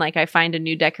season, like I find a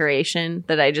new decoration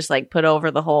that I just like put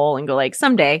over the hole and go like,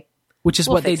 someday. Which is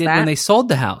We'll what they fix did that. when they sold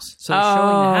the house. So they're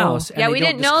showing the house. And Yeah, they we don't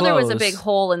didn't know there was a disclose. big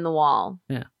hole in the wall.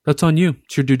 Yeah, that's on you.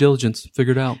 It's your due diligence.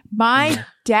 Figure it out. My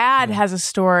dad has a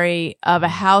story of a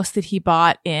house that he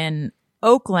bought in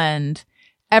Oakland.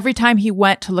 Every time he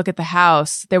went to look at the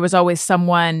house, there was always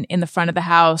someone in the front of the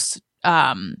house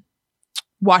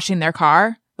washing their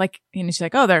car. Like, and he's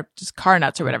like, oh, they're just car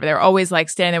nuts or whatever. They're always like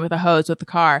standing there with a hose with the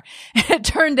car. And it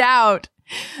turned out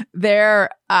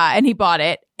and he bought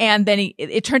it. And then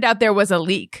it turned out there was a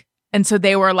leak. And so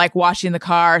they were like washing the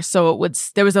car. So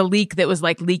there was a leak that was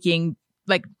like leaking,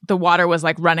 like the water was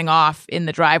like running off in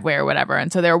the driveway or whatever.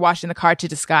 And so they were washing the car to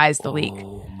disguise the leak.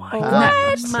 Oh my What?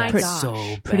 god. My That's gosh.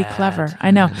 so Pretty bad. clever.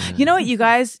 I know. You know what you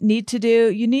guys need to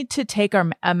do? You need to take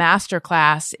a master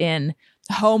class in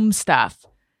home stuff.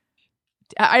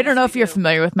 I don't know if you're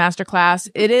familiar with masterclass.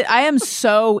 I am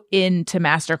so into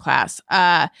masterclass.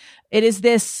 It is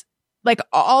this, like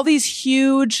all these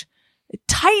huge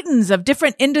titans of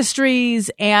different industries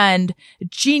and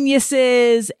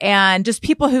geniuses and just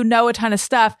people who know a ton of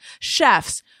stuff,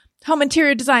 chefs, home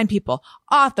interior design people,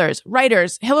 authors,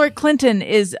 writers. Hillary Clinton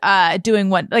is doing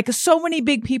one. Like so many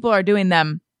big people are doing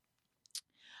them.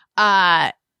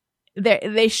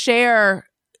 They share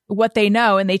what they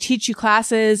know and they teach you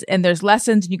classes and there's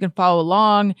lessons and you can follow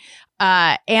along.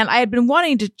 And I had been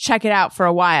wanting to check it out for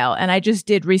a while and I just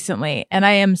did recently and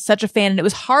I am such a fan. And it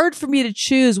was hard for me to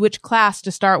choose which class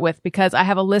to start with because I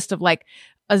have a list of like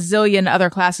a zillion other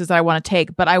classes that I want to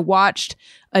take, but I watched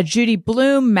a Judy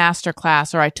Blume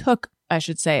masterclass, or I took, I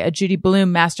should say, a Judy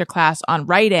Blume masterclass on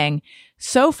writing.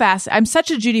 So fast. I'm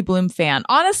such a Judy Blume fan.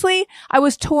 Honestly, I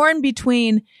was torn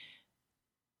between,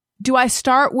 do I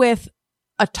start with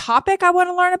a topic I want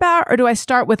to learn about, or do I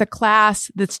start with a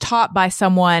class that's taught by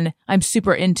someone I'm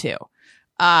super into?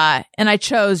 And I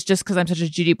chose just because I'm such a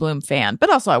Judy Blume fan, but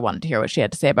also I wanted to hear what she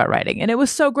had to say about writing. And it was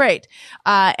so great.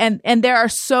 And there are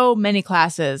so many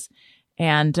classes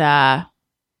and, I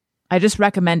just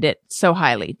recommend it so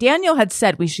highly. Daniel had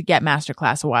said we should get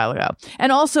masterclass a while ago.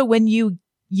 And also when you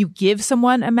give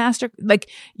someone a master, like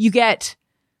you get,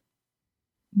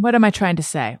 what am I trying to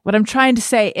say? What I'm trying to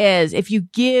say is if you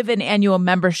give an annual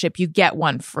membership, you get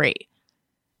one free.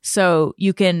 So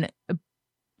you can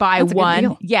buy That's a good one.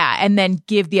 deal. Yeah. And then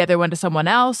give the other one to someone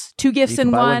else. 2 gifts You can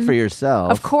in buy one. for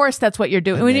yourself. Of course, that's what you're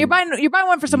doing. And When then you're buying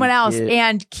one for someone you else get-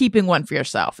 and keeping one for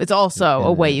yourself. It's also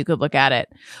a way you could look at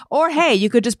it. Or hey, you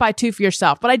could just buy 2 for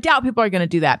yourself, but I doubt people are going to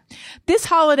do that. This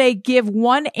holiday, give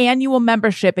 1 annual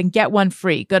membership and get 1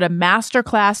 free. Go to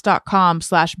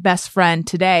masterclass.com/bestfriend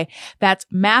today. That's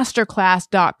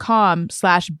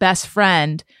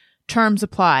masterclass.com/bestfriend. Terms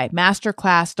apply.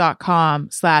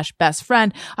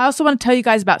 Masterclass.com/bestfriend. I also want to tell you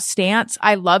guys about Stance.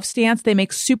 I love Stance. They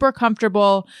make super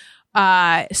comfortable,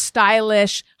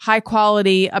 stylish, high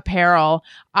quality apparel.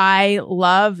 I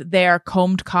love their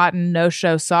combed cotton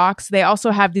no-show socks. They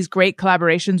also have these great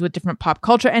collaborations with different pop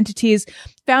culture entities.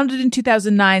 Founded in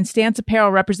 2009, Stance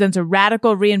Apparel represents a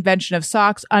radical reinvention of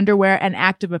socks, underwear, and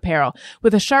active apparel.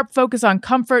 With a sharp focus on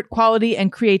comfort, quality,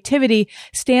 and creativity,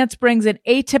 Stance brings an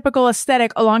atypical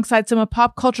aesthetic alongside some of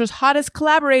pop culture's hottest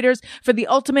collaborators for the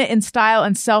ultimate in style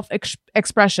and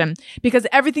self-expression. Because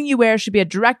everything you wear should be a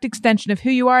direct extension of who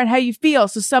you are and how you feel.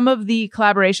 So some of the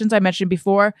collaborations I mentioned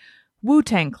before,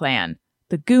 Wu-Tang Clan,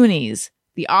 The Goonies,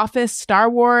 The Office, Star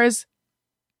Wars,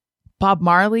 Bob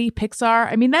Marley, Pixar.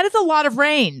 I mean, that is a lot of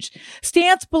range.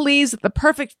 Stance believes that the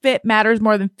perfect fit matters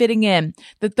more than fitting in,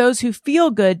 that those who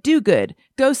feel good do good.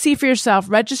 Go see for yourself.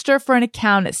 Register for an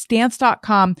account at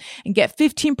stance.com and get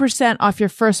 15% off your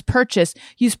first purchase.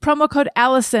 Use promo code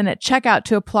Allison at checkout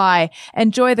to apply.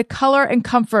 Enjoy the color and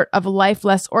comfort of a life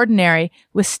less ordinary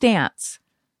with Stance.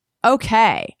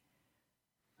 Okay.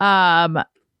 Are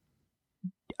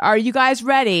you guys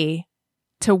ready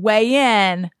to weigh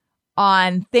in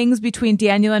on things between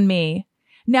Daniel and me?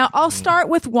 Now, I'll start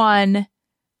with one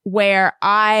where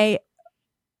I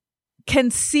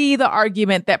can see the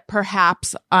argument that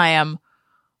perhaps I am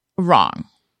wrong.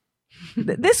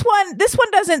 This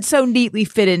one doesn't so neatly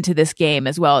fit into this game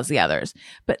as well as the others.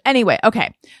 But anyway,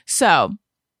 okay. So,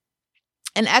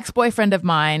 an ex-boyfriend of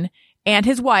mine and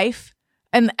his wife,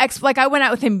 I went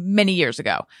out with him many years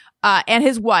ago, and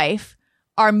his wife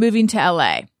are moving to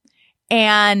LA.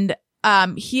 And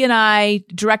he and I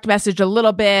direct messaged a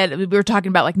little bit. We were talking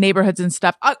about like neighborhoods and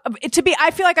stuff. I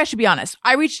feel like I should be honest.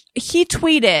 He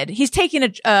tweeted, he's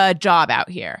taking a job out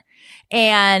here.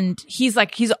 And he's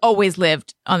always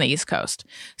lived on the East Coast.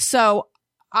 So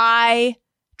I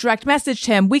direct messaged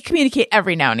him. We communicate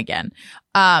every now and again.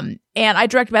 And I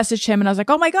direct messaged him and I was like,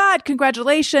 oh my God,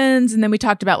 congratulations. And then we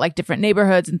talked about like different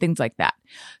neighborhoods and things like that.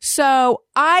 So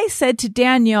I said to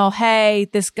Daniel, hey,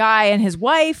 this guy and his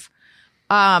wife,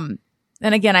 and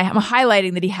again, I'm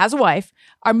highlighting that he has a wife,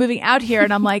 are moving out here.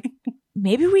 And I'm like,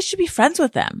 maybe we should be friends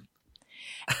with them.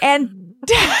 And,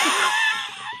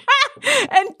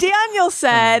 and Daniel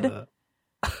said,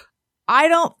 I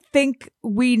don't think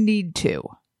we need to.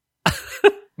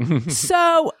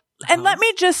 So, and let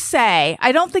me just say,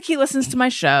 I don't think he listens to my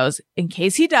shows. In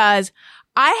case he does,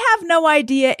 I have no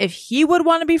idea if he would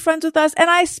want to be friends with us. And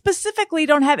I specifically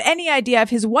don't have any idea if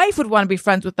his wife would want to be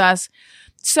friends with us.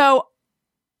 So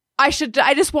I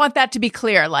just want that to be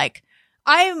clear. Like,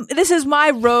 this is my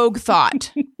rogue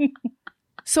thought.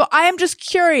 So I am just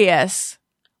curious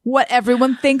what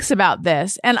everyone thinks about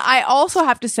this. And I also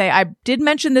have to say, I did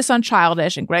mention this on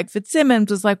Childish, and Greg Fitzsimmons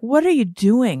was like, what are you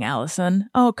doing, Allison?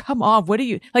 Oh, come on. What are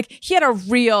you like? He had a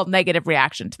real negative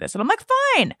reaction to this. And I'm like,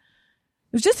 fine.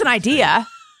 It was just an idea.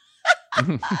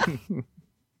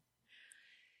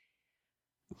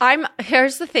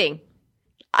 Here's the thing.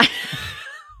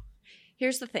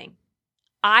 Here's the thing.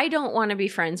 I don't want to be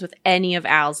friends with any of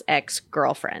Al's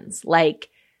ex-girlfriends. Like,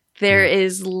 there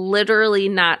is literally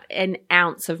not an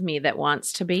ounce of me that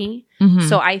wants to be. Mm-hmm.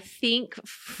 So I think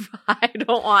I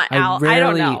don't want Al. I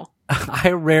don't know.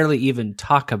 I rarely even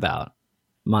talk about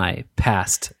my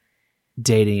past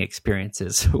dating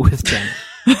experiences with Jen.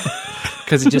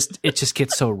 Because it just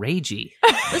gets so ragey.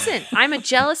 Listen, I'm a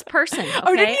jealous person. Okay?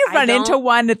 Oh, didn't you run into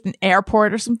one at an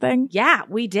airport or something? Yeah,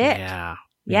 we did.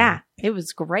 Yeah. It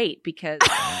was great because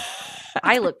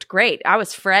I looked great. I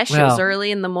was fresh. It was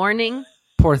early in the morning.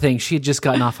 Poor thing. She had just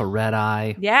gotten off a red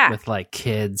eye. Yeah. With like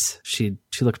kids. She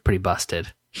looked pretty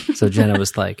busted. So Jenna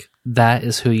was like, that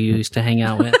is who you used to hang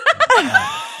out with?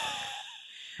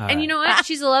 And you know what?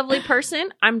 She's a lovely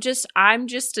person. I'm just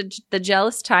the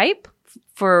jealous type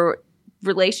for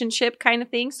relationship kind of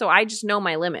thing. So I just know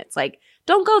my limits. Like,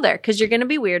 don't go there because you're going to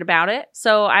be weird about it.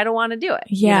 So I don't want to do it.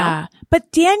 Yeah. You know?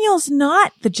 But Daniel's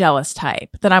not the jealous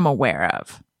type that I'm aware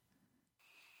of.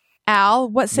 Al,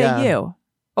 what say you?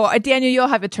 Oh, Daniel, you'll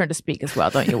have a turn to speak as well.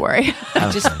 Don't you worry.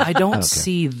 I don't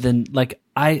see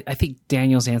I think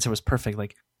Daniel's answer was perfect.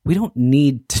 Like, we don't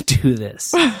need to do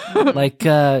this. Like,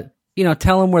 tell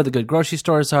them where the good grocery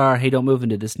stores are. Hey, don't move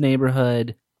into this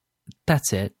neighborhood.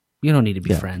 That's it. You don't need to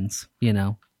be friends.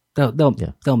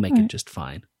 They'll make it just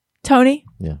fine. Tony?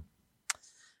 Yeah.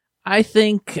 I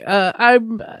think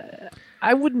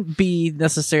I wouldn't be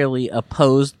necessarily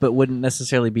opposed, but wouldn't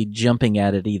necessarily be jumping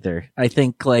at it either. I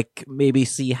think like maybe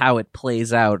see how it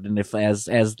plays out, and if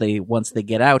once they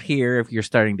get out here, if you're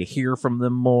starting to hear from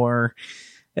them more,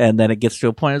 and then it gets to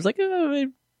a point, it's like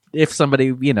if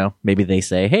somebody maybe they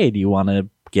say, hey, do you want to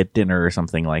get dinner or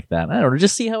something like that? I don't know,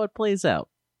 just see how it plays out.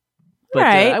 But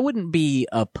right. I wouldn't be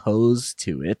opposed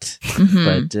to it,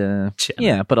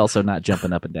 Mm-hmm. but also not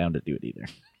jumping up and down to do it either.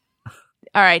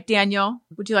 All right, Daniel,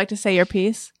 would you like to say your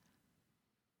piece?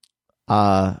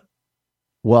 Well,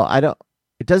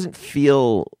 it doesn't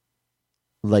feel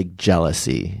like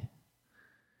jealousy.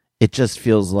 It just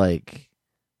feels like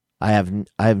I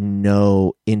have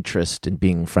no interest in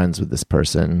being friends with this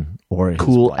person or his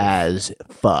wife. As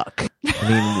fuck. I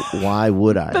mean, why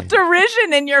would I? The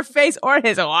derision in your face, or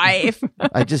his wife.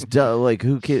 I just don't like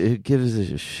who gives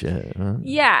a shit. Huh?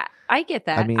 Yeah, I get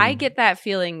that. I mean, I get that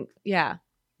feeling. Yeah.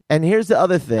 And here's the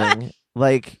other thing.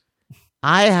 Like,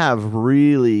 I have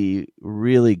really,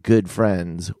 really good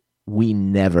friends we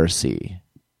never see.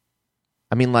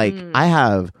 I mean, like, I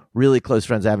have really close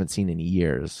friends I haven't seen in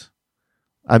years.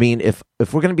 I mean, if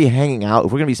we're going to be hanging out,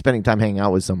 if we're going to be spending time hanging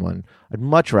out with someone, I'd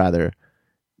much rather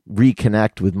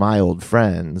reconnect with my old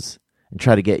friends and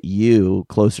try to get you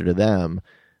closer to them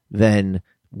than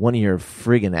one of your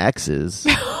friggin' exes.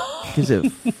 Gives a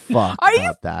fuck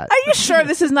about that. Are you sure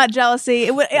this is not jealousy?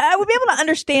 I would be able to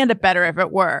understand it better if it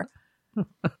were.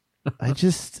 I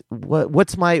just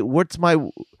what's my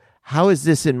how is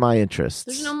this in my interest?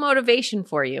 There's no motivation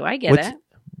for you. I get it.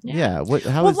 Yeah. How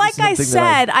Well, is like this I something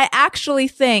said, I actually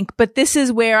think, but this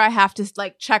is where I have to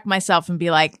like check myself and be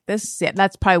like, that's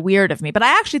probably weird of me. But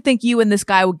I actually think you and this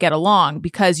guy would get along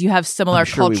because you have similar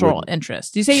cultural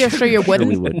interests. You say you're sure you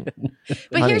wouldn't? we would.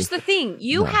 But Honey, here's the thing.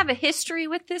 You have a history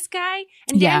with this guy,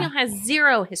 and Daniel has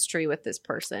zero history with this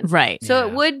person. Right. So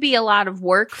it would be a lot of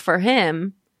work for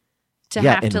him to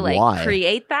have to like why?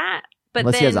 create that. But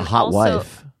Unless then he has a hot also,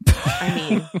 wife. I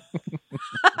mean,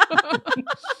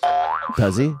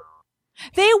 Does he?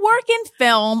 They work in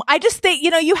film. I just think,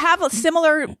 you have a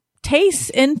similar taste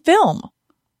in film.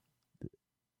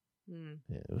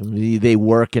 They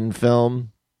work in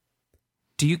film.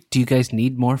 Do you guys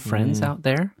need more friends out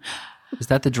there? Is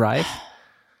that the drive?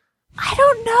 I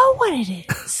don't know what it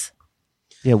is.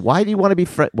 Yeah, why do you want to be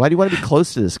why do you want to be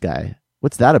close to this guy?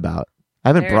 What's that about? I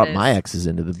haven't There it brought is. my exes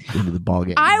into the ball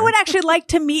game. I would actually like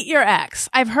to meet your ex.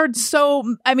 I've heard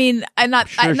so. I mean, I'm not.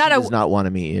 sure I'm not she a. does not want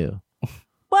to meet you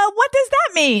Well, what does that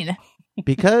mean?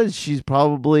 because she's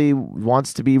probably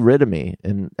wants to be rid of me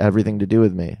and everything to do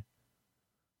with me.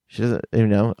 She doesn't,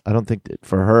 I don't think that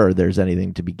for her there's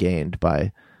anything to be gained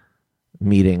by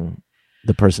meeting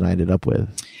the person I ended up with.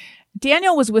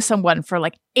 Daniel was with someone for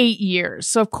like 8 years,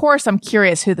 so of course I'm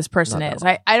curious who this person Not is.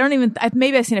 that I don't even.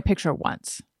 Maybe I've seen a picture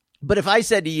once. But if I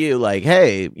said to you, like,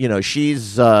 hey,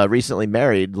 she's recently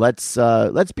married, let's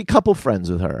be couple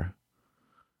friends with her.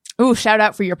 Ooh, shout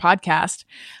out for your podcast.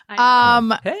 I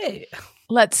know. Hey.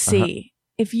 Let's see.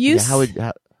 If you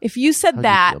Yeah, if you said how do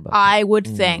you that, feel about I would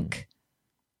Mm. think.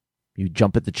 you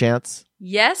jump at the chance?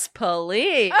 Yes,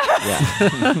 police.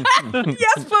 Yeah.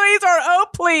 Yes, please, or oh,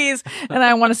 please. And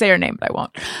I want to say her name, but I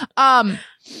won't.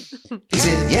 He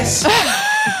said yes.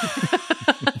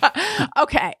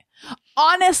 Okay.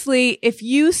 Honestly, if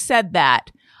you said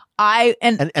that,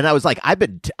 And I was like, I've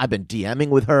been DMing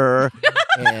with her,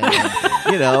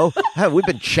 and we've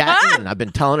been chatting, and I've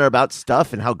been telling her about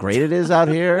stuff and how great it is out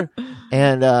here,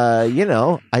 and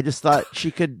I just thought she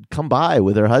could come by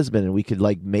with her husband, and we could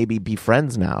like maybe be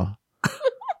friends now.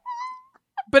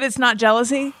 but it's not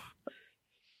jealousy.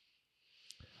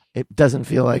 It doesn't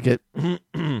feel like it.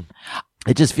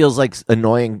 It just feels like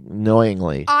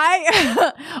annoyingly.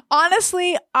 I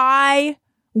honestly, I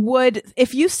would,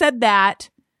 if you said that,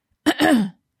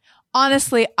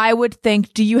 honestly, I would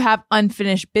think, do you have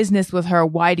unfinished business with her?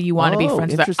 Why do you want to be Oh,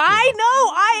 friends with her? interesting. I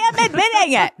know, I am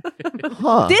admitting it.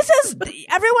 Huh.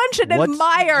 Everyone should What's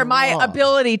admire my wrong?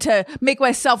 ability to make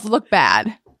myself look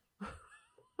bad.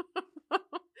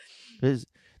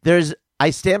 I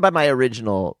stand by my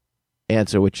original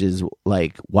answer, which is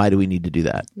like, why do we need to do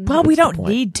that? Well, we What's the don't point?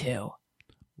 need to.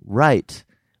 Right.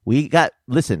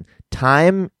 Listen,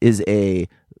 time is a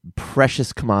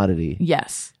precious commodity.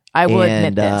 Yes, I will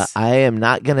admit this. I am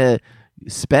not going to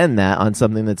spend that on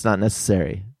something that's not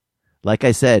necessary. Like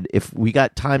I said, if we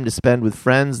got time to spend with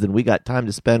friends, then we got time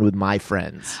to spend with my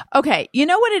friends. Okay, you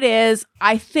know what it is?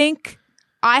 I think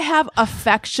I have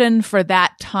affection for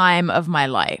that time of my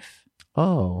life.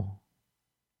 Oh.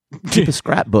 Keep a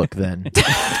scrapbook then.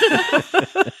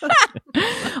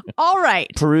 All right.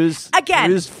 Peruse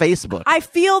Facebook. I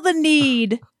feel the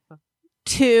need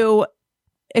to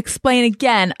explain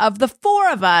again. Of the four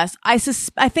of us, I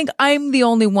think I'm the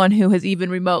only one who has even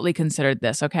remotely considered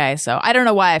this. Okay, so I don't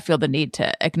know why I feel the need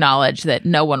to acknowledge that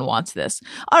no one wants this.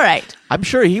 All right. I'm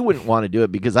sure he wouldn't want to do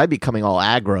it because I'd be coming all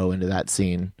aggro into that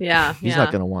scene. Yeah. He's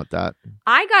not going to want that.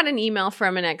 I got an email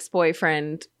from an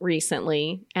ex-boyfriend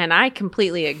recently, and I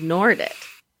completely ignored it.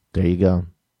 There you go.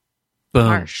 Boom.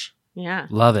 Harsh. Yeah.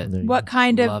 Love it. There you What go.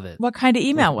 kind Love of it.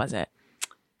 email was it?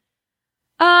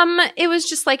 It was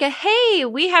just like hey,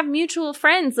 we have mutual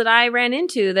friends that I ran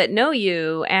into that know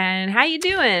you, and how you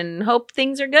doing? Hope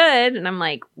things are good. And I'm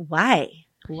like, why?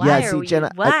 Why Yeah, are see, we?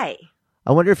 Jenna, why?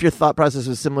 I wonder if your thought process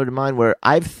was similar to mine, where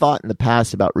I've thought in the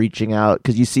past about reaching out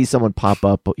because you see someone pop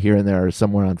up here and there or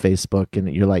somewhere on Facebook,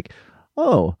 and you're like,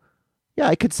 "Oh, yeah,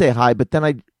 I could say hi," but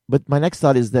my next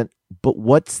thought is that, but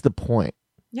what's the point?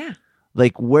 Yeah.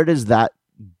 Like, where does that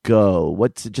go?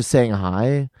 What's just saying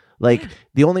hi? Like,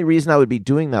 the only reason I would be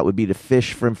doing that would be to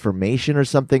fish for information or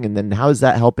something, and then how is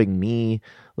that helping me?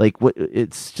 Like, what?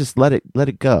 It's just let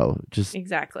it go. Just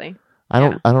Exactly. I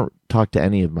don't talk to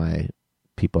any of my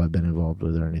people I've been involved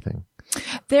with or anything.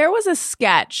 There was a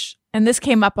sketch, and this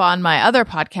came up on my other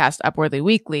podcast, Upworthy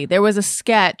Weekly. There was a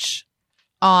sketch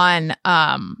on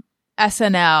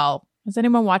SNL. Is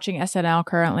anyone watching SNL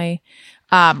currently?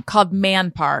 Called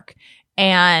Man Park.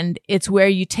 And it's where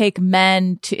you take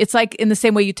men to, it's like in the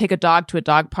same way you take a dog to a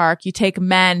dog park, you take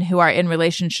men who are in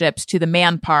relationships to the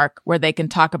man park where they can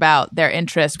talk about their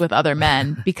interests with other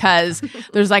men because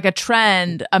there's like a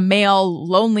trend, a male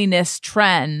loneliness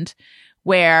trend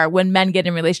where when men get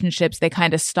in relationships, they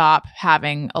kind of stop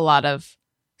having a lot of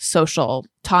social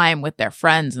time with their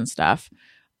friends and stuff.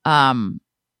 And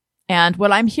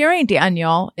what I'm hearing,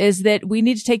 Daniel, is that we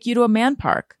need to take you to a man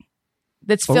park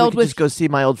that's Or filled we could with. just go see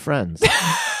my old friends.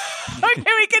 Okay,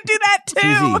 we can do that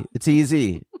too. It's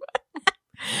easy.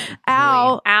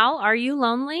 Al, Al, are you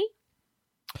lonely?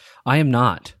 I am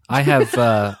not. I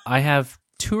have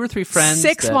 2 or 3 friends.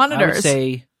 6 that I would monitors.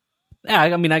 say, yeah.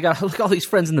 I mean, I got look at all these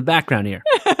friends in the background here.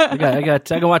 I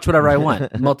can watch whatever I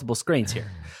want. Multiple screens here.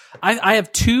 I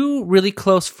have 2 really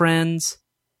close friends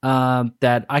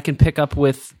that I can pick up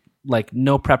with like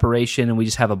no preparation, and we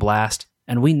just have a blast.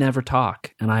 And we never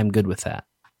talk, and I'm good with that.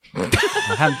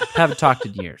 I haven't talked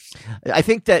in years. I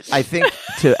think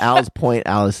to Al's point,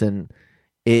 Allison,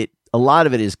 a lot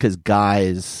of it is because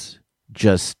guys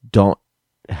just don't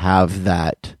have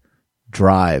that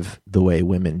drive the way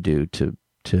women do to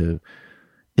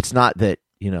it's not that,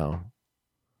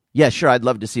 yeah, sure, I'd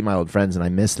love to see my old friends and I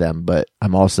miss them, but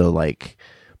I'm also like,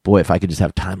 boy, if I could just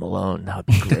have time alone, that would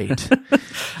be great.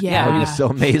 Yeah. That would be so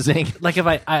amazing. Like if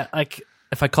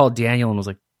I called Daniel and was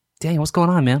like, Daniel, what's going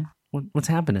on, man? What's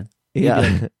happening? Yeah.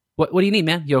 He'd be like, what do you need,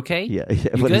 man? You okay? Yeah. You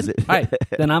What good? is it? All right,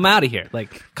 then I'm out of here.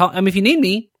 Like, if you need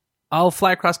me, I'll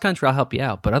fly across country. I'll help you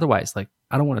out. But otherwise, like,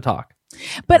 I don't want to talk.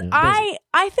 But I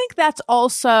think that's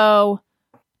also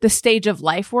the stage of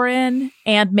life we're in,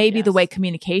 and maybe the way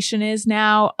communication is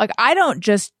now. Like, I don't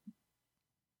just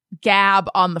gab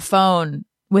on the phone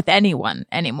with anyone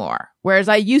anymore, whereas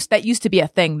that used to be a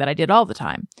thing that I did all the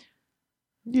time.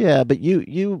 Yeah, but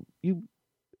you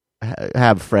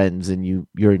have friends, and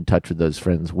you're in touch with those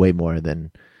friends way more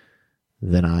than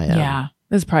I am. Yeah,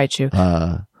 that's probably true.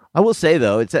 I will say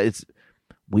though, it's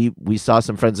we saw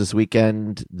some friends this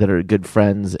weekend that are good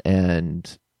friends,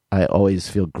 and I always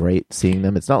feel great seeing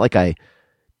them. It's not like I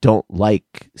don't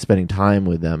like spending time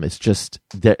with them. It's just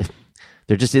there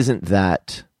just isn't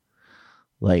that,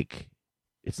 like,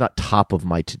 it's not top of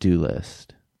my to-do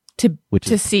list. Which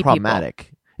is see problematic.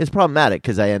 people. It's problematic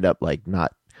because I end up like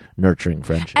not nurturing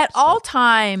friendships. At all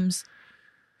times,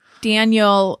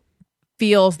 Daniel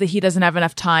feels that he doesn't have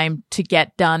enough time to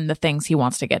get done the things he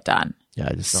wants to get done. Yeah,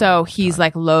 I just don't so have he's time.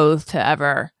 like loath to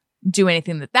ever do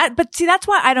anything but see, that's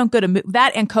why I don't go to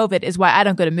that, and COVID is why I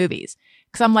don't go to movies.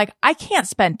 Because I'm like, I can't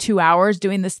spend 2 hours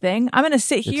doing this thing. I'm going to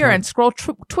sit here and scroll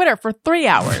Twitter for 3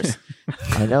 hours.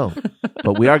 I know,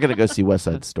 but we are going to go see West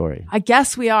Side Story. I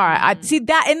guess we are. I see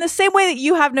that in the same way that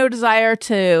you have no desire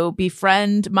to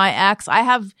befriend my ex. I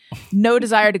have no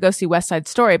desire to go see West Side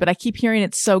Story, but I keep hearing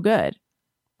it's so good.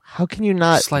 How can you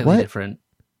not? Slightly what? different.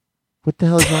 What the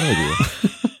hell is wrong with you?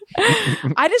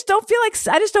 I just don't feel like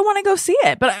I just don't want to go see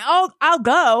it, but I'll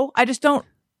go. I just don't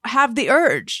have the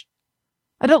urge.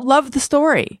 I don't love the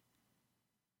story.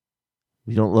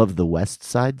 You don't love the West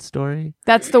Side Story?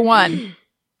 That's the one.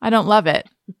 I don't love it.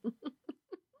 All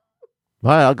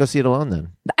right, I'll go see it alone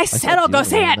then. I said I'll go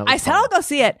see it. That was I said fun. I'll go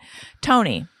see it.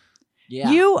 Tony,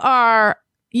 Yeah.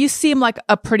 you seem like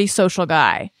a pretty social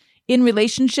guy. In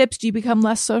relationships, do you become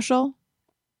less social?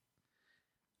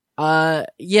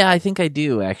 Yeah, I think I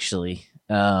do actually.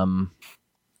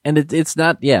 And it's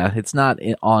not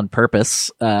on purpose.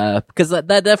 Because that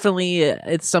definitely,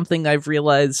 it's something I've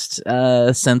realized,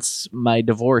 since my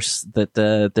divorce, that,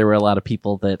 there were a lot of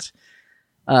people that,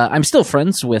 I'm still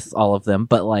friends with all of them,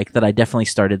 but like that I definitely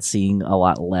started seeing a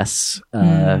lot less,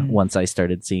 once I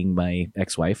started seeing my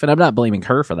ex-wife. And I'm not blaming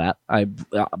her for that. I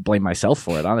blame myself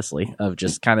for it, honestly, of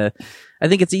just kind of, I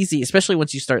think it's easy, especially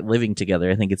once you start living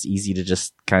together. I think it's easy to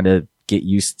just kind of get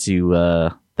used to,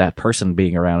 that person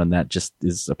being around, and that just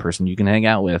is a person you can hang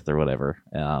out with or whatever.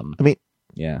 I mean,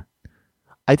 yeah,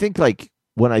 I think like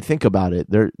when I think about it,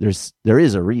 there is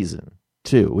a reason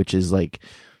too, which is like,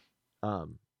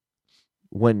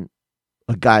 when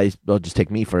a guy, well, just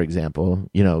take me for example,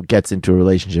 gets into a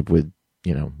relationship with,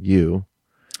 you,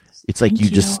 it's like you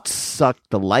just suck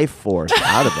the life force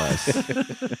out of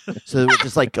us. So we're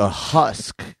just like a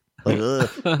husk. Like,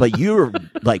 but you're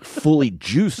like fully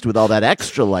juiced with all that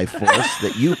extra life force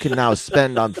that you can now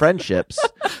spend on friendships,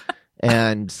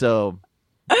 and so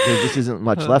there just isn't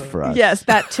much left for us. Yes,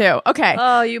 that too. Okay.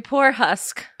 Oh, you poor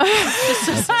husk. Thank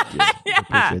you. I Yeah.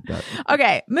 appreciate that.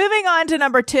 Okay, moving on to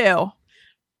number 2.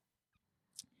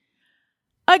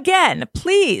 Again,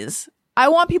 please, I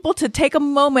want people to take a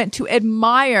moment to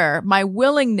admire my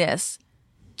willingness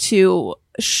to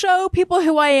show people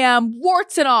who I am,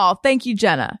 warts and all. Thank you,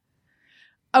 Jenna.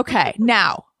 Okay,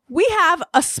 now, we have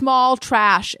a small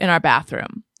trash in our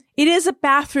bathroom. It is a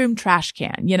bathroom trash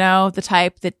can, the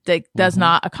type that does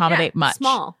not accommodate much.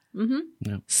 Small.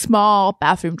 Mm-hmm. Small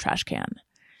bathroom trash can.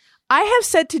 I have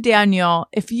said to Daniel,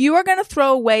 if you are going to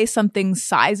throw away something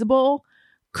sizable,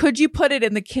 could you put it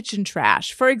in the kitchen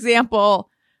trash? For example,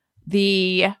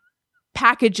 the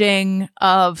packaging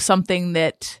of something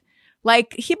that,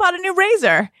 like, he bought a new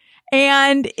razor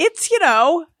and it's,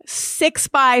 6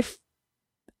 by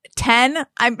 10.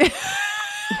 I'm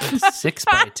 6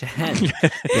 by 10.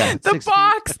 Yeah, the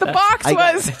box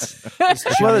was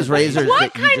It's one of those razors.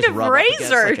 What that you kind just of rub up against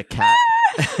razor? like a cat.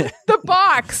 the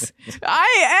box.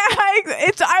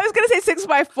 I was going to say 6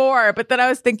 by 4, but then I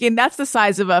was thinking that's the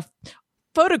size of a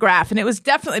photograph, and it was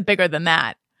definitely bigger than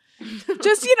that.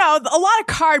 Just, a lot of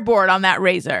cardboard on that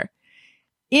razor.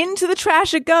 Into the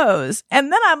trash it goes.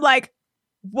 And then I'm like,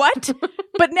 what?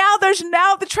 But But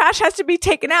now the trash has to be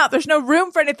taken out. There's no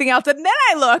room for anything else. And then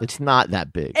I looked, It's not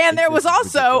that big. and there was This is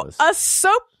also ridiculous. a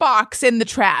soap box in the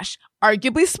trash,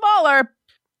 arguably smaller,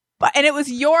 and it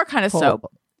was your kind of soap.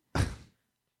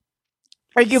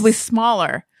 Arguably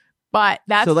smaller, but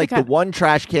that's So, like, the kind the one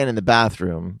trash can in the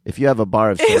bathroom, if you have a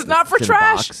bar of soap It's not for that's in a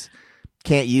trash. box,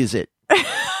 can't use it.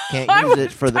 Can't I use would,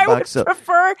 it for the I would box soap.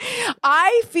 prefer.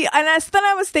 I feel, and then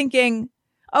I was thinking,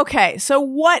 okay, so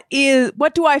what do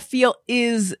I feel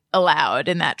is allowed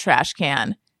in that trash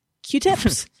can?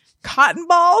 Q-tips, cotton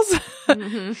balls,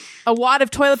 a wad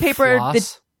of toilet paper,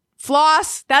 Floss.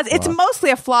 floss. It's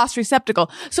mostly a floss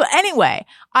receptacle. So anyway,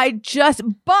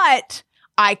 but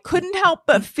I couldn't help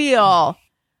but feel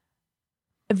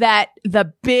that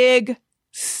the big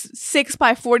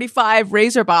 6x45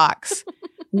 razor box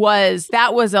was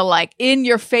a like in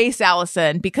your face,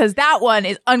 Allison, because that one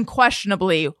is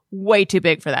unquestionably way too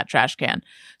big for that trash can.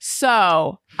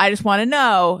 So I just want to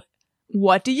know,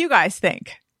 what do you guys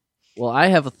think? Well, I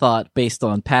have a thought based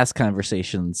on past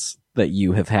conversations that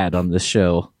you have had on this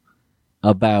show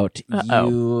about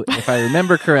you. If I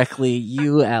remember correctly,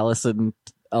 you, Allison,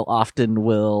 often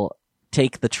will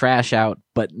take the trash out,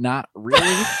 but not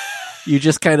really. You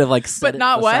just kind of like set But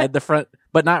not it what? beside the front.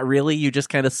 But not really. You just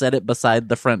kind of set it beside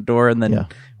the front door and then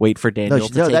wait for Daniel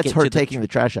to take that's it her to taking the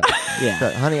trash out. Yeah.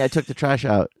 So, honey, I took the trash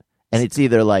out, and it's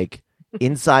either like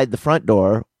inside the front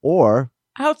door or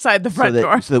Outside the front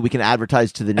door. so that we can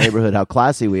advertise to the neighborhood how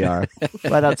classy we are,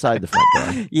 right outside the front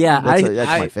door. Yeah, That's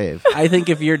my fave. I think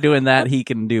if you're doing that, he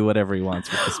can do whatever he wants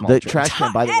with the small The trash. trash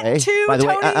can, by the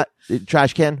And way, Tony.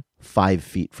 trash can 5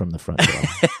 feet from the front door.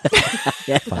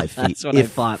 5 feet. That's what I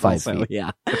if thought. 5 Also, feet.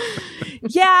 yeah.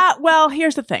 Yeah, well,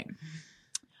 here's the thing.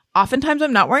 Oftentimes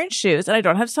I'm not wearing shoes and I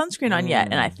don't have sunscreen on yet.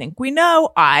 And I think we know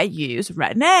I use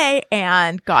Retin-A,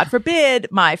 and God forbid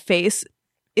my face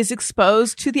is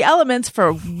exposed to the elements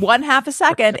for 1/2 a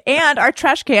second and our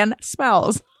trash can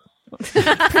smells. Pretty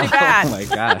bad. Oh my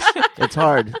gosh. It's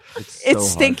hard. It's so It's hard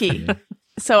stinky. for me.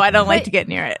 So I don't like to get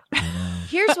near it.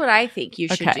 Here's what I think you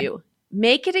should Okay. do.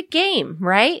 Make it a game,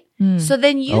 right? So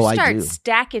then you Oh, I start do.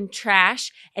 stacking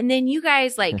trash, and then you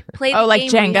guys like play the Oh, like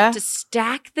game where you have Jenga? to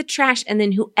stack the trash, and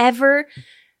then whoever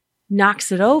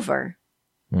knocks it over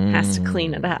has to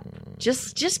clean it up.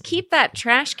 Just keep that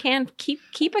trash can, keep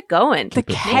it going. The Make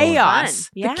it chaos. fun.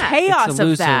 Yeah. The chaos It's a of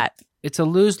lose- that. It's a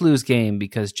lose-lose game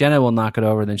because Jenna will knock it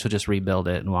over, then she'll just rebuild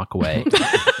it and walk away.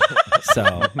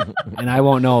 So, and I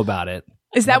won't know about it.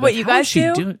 Is that I'll be what like, you "How guys is she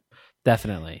do? doing-"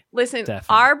 Definitely. Listen, Definitely.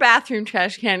 our bathroom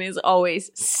trash can is always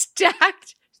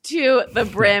stacked to the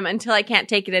brim until I can't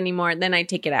take it anymore. Then I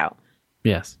take it out.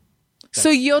 Yes. So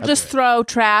you'll just throw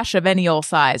trash of any old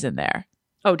size in there.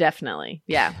 Oh, definitely.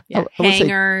 Yeah. I would say-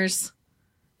 Hangers,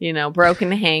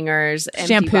 broken hangers, empty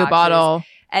Shampoo boxes. bottle.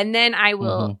 And then I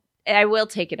will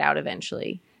take it out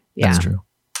eventually. Yeah. That's true.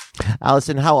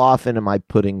 Allison, how often am I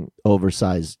putting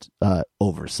oversized, by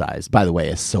the way,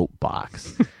 a soap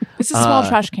box? It's a small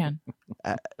trash can.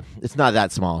 It's not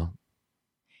that small.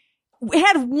 We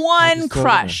had one just throw it in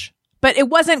crush, but it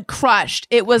wasn't crushed.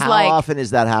 It was How like often is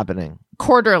that happening?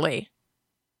 quarterly.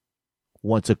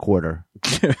 Once a quarter.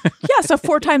 Yeah, so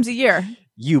 4 times a year.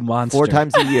 You monster. 4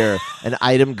 times a year, an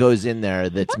item goes in there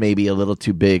that's maybe a little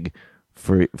too big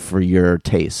for your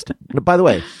taste. By the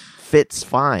way, fits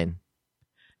fine.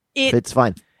 Fits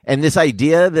fine. And this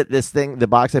idea that the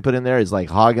box I put in there is like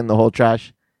hogging the whole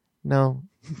trash. No,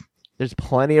 there's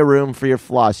plenty of room for your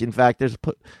floss. In fact, there's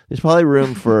probably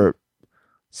room for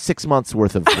 6 months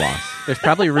worth of floss. There's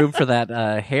probably room for that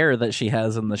hair that she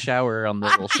has in the shower on the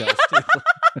little shelf too.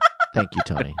 Thank you,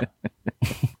 Tony.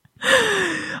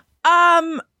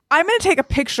 I'm going to take a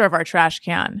picture of our trash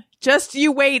can. Just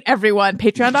you wait, everyone.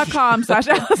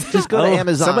 Patreon.com/Allison. Just go to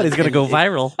Amazon. Somebody's gonna go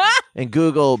viral. And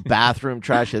Google bathroom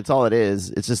trash. That's all it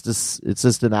is. It's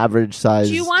just an average size.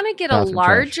 Do you want to get a bathroom trash.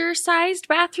 larger sized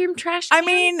bathroom trash I can?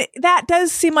 mean, that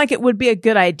does seem like it would be a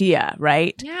good idea,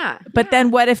 right? Yeah. But then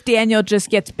what if Daniel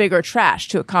just gets bigger trash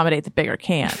to accommodate the bigger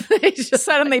can?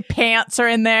 Suddenly pants are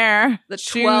in there. the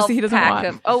shoes 12 he doesn't pack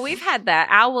want. of we've had that.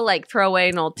 Al will like throw away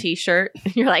an old t-shirt.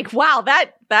 You're like, wow,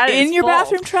 that is in your full.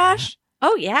 bathroom trash?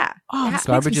 Oh yeah. Oh, Yeah. this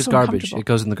Garbage makes me is so garbage. uncomfortable. It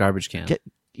goes in the garbage can.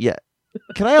 Yeah.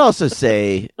 Can I also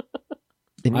say,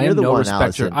 and I you're am the no one,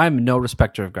 respecter. Allison. I'm no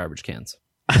respecter of garbage cans.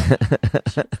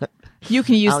 You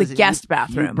can use Allison, the guest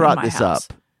bathroom. You brought in my this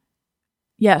house. up.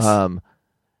 Yes.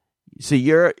 So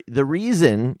you're the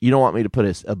reason you don't want me to put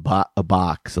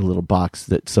a little box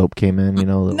that soap came in.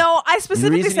 no, I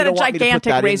specifically reason said you a don't want me to put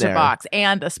gigantic that in razor there- box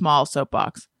and a small soap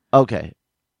box. Okay.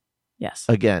 Yes.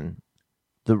 Again,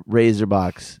 the razor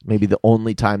box, maybe the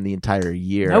only time the entire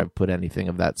year Nope. I've put anything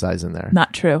of that size in there.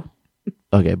 Not true.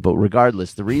 Okay, but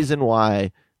regardless, the reason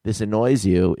why this annoys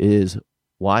you is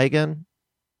why again?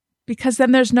 Because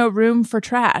then there's no room for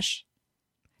trash.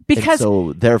 Because And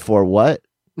so therefore what?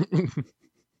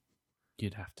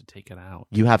 You'd have to take it out.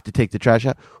 You have to take the trash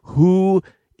out. Who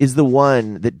is the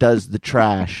one that does the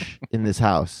trash in this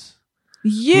house?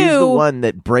 Who's the you one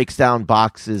that breaks down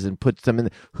boxes and puts them in?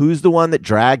 Who's the one that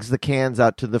drags the cans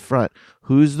out to the front?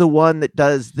 Who's the one that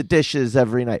does the dishes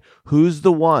every night? Who's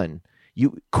the one?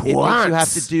 It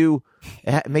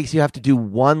makes you have to do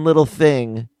one little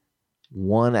thing,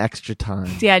 one extra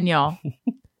time, Daniel.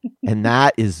 and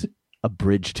that is a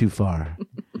bridge too far.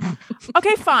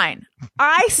 Okay, fine.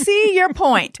 I see your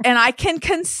point, and I can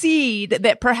concede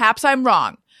that perhaps I'm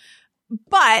wrong.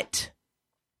 But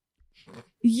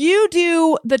you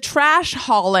do the trash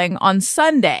hauling on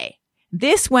Sunday.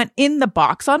 This went in the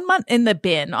box in the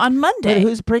bin on Monday. But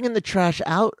who's bringing the trash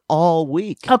out all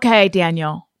week? Okay,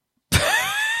 Daniel.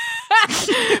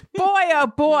 Boy, oh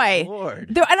boy. Lord.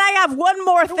 And I have one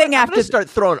more thing I'm after gonna start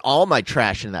throwing all my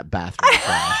trash in that bathroom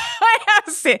trash. I have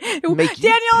to say, Make you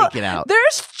Daniel, take it out.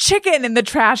 there's chicken in the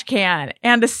trash can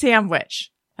and a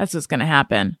sandwich. That's what's going to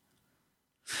happen.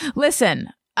 Listen,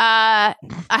 I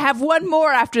have one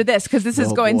more after this because this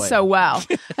is Oh, going boy. so well.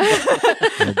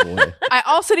 Oh boy. I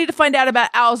also need to find out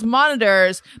about Al's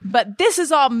monitors, but this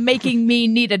is all making me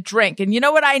need a drink. And you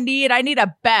know what I need? I need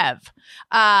a Bev.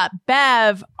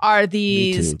 Bev are Me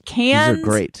these too. cans These are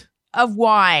great. of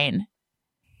wine.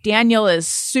 Daniel is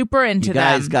super into You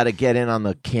guys them. got to get in on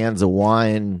the cans of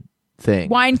wine thing.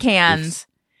 Wine cans.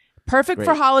 Perfect Great.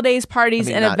 for holidays, parties, I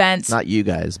mean, and not- events. Not you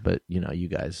guys, but you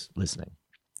guys listening.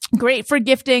 Great for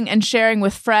gifting and sharing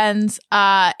with friends.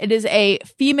 It is a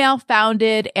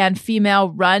female-founded and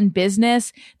female-run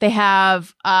business. They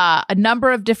have a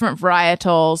number of different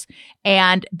varietals,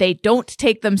 and they don't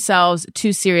take themselves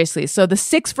too seriously. So the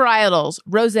 6 varietals,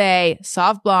 Rosé,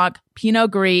 Sauv Blanc,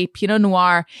 Pinot Gris, Pinot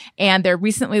Noir, and their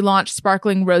recently launched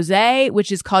sparkling rosé,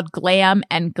 which is called Glam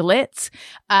and Glitz.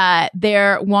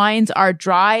 Their wines are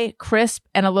dry, crisp,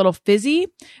 and a little fizzy,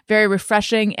 very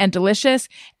refreshing and delicious.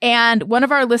 And one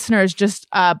of our listeners just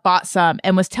bought some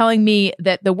and was telling me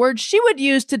that the word she would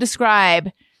use to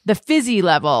describe the fizzy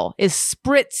level is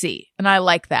spritzy. And I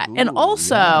like that. and Ooh,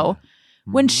 also, yeah.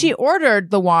 when she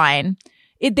ordered the wine,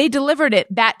 they delivered it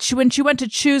when she went to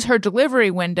choose her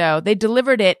delivery window, they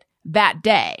delivered it that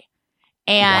day.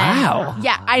 And Wow.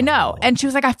 yeah, I know. And she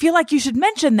was like, I feel like you should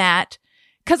mention that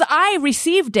because I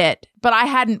received it, but I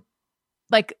hadn't,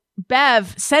 like,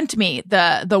 Bev sent me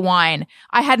the wine.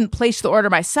 I hadn't placed the order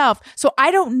myself. So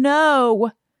I don't know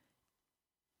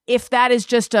if that is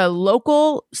just a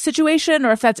local situation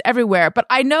or if that's everywhere. But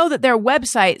I know that their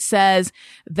website says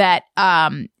that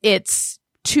it's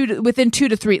within 2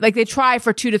 to 3, like they try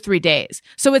for 2 to 3 days.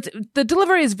 So the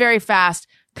delivery is very fast,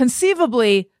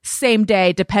 conceivably same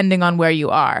day, depending on where you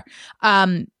are.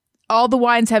 All the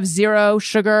wines have 0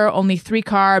 sugar, only 3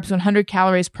 carbs, 100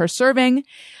 calories per serving.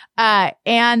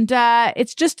 And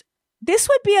it's just, this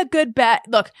would be a good bet.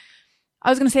 Look, I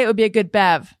was going to say it would be a good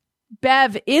Bev.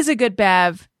 Bev is a good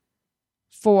Bev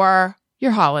for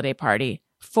your holiday party,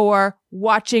 for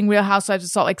watching Real Housewives of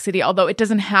Salt Lake City, although it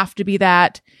doesn't have to be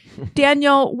that.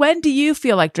 Daniel, when do you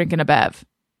feel like drinking a Bev?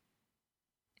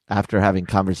 After having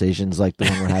conversations like the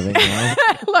one we're having now.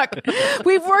 Look,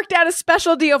 we've worked out a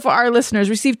special deal for our listeners.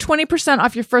 Receive 20%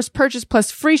 off your first purchase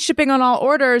plus free shipping on all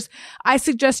orders. I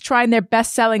suggest trying their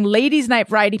best-selling Ladies Night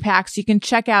Variety Pack so you can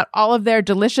check out all of their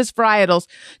delicious varietals.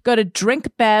 Go to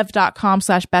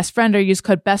drinkbev.com/bestfriend or use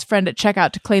code bestfriend at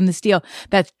checkout to claim this deal.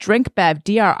 That's drinkbev,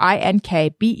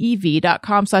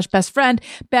 drinkbev.com/bestfriend.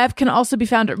 Bev can also be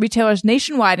found at retailers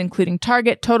nationwide, including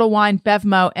Target, Total Wine,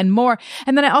 Bevmo, and more.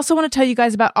 And then I also want to tell you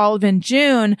guys about Olive and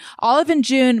June. Olive and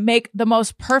June make the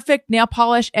most perfect nail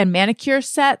polish and manicure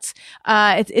sets.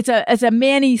 It's a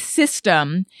mani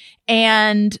system,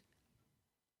 and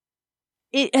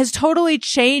it has totally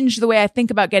changed the way I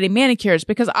think about getting manicures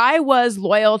because I was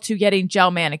loyal to getting gel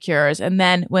manicures. And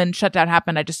then when shutdown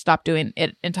happened, I just stopped doing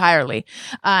it entirely.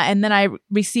 And then I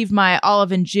received my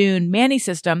Olive and June mani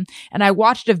system and I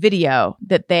watched a video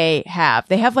that they have.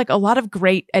 They have like a lot of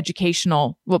great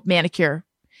educational manicure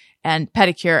and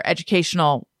pedicure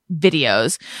educational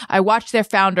videos. I watched their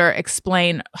founder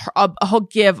explain a whole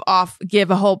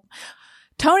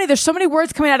Tony, there's so many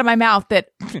words coming out of my mouth that,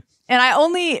 and I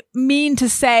only mean to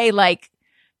say like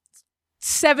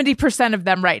 70% of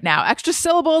them right now. Extra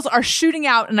syllables are shooting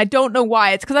out and I don't know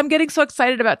why. It's because I'm getting so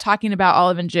excited about talking about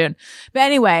Olive and June. But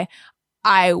anyway,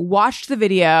 I watched the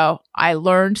video. I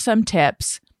learned some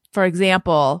tips. For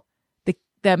example,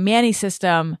 the mani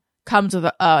system comes with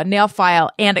a nail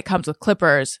file and it comes with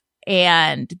clippers.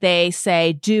 and they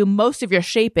say do most of your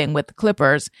shaping with the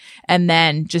clippers and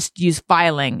then just use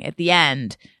filing at the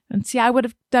end. And see, I would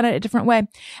have done it a different way.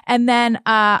 And then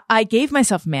I gave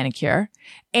myself a manicure,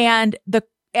 and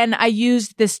I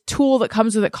used this tool that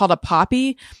comes with it called a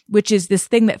poppy, which is this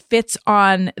thing that fits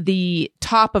on the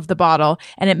top of the bottle,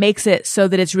 and it makes it so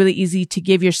that it's really easy to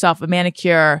give yourself a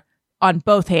manicure on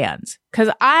both hands. Cause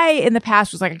I, in the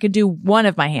past, was like, I could do one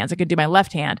of my hands. I could do my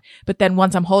left hand, but then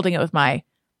once I'm holding it with my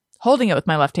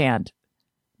left hand,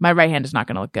 my right hand is not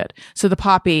going to look good. So the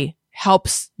poppy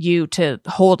helps you to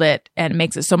hold it and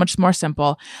makes it so much more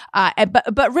simple.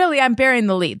 But really, I'm bearing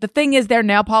the lead. The thing is, they're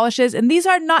nail polishes, and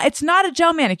it's not a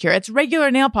gel manicure. It's regular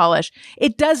nail polish.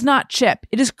 It does not chip.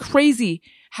 It is crazy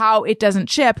how it doesn't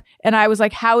chip. And I was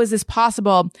like, how is this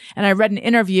possible? And I read an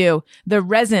interview. The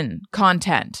resin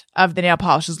content of the nail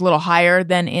polish is a little higher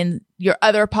than in your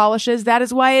other polishes. That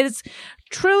is why it is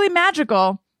truly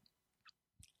magical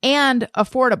and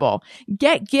affordable.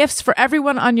 Get gifts for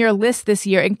everyone on your list this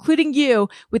year, including you,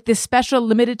 with this special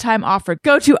limited time offer.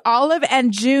 Go to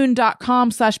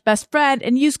oliveandjune.com/bestfriend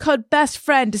and use code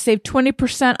bestfriend to save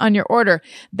 20% on your order.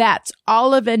 That's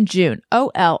oliveandjune,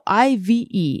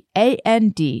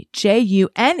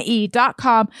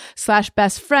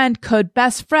 oliveandjune.com/bestfriend, code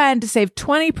bestfriend to save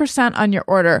 20% on your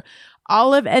order.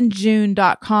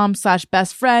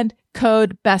 oliveandjune.com/bestfriend,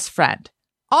 code bestfriend.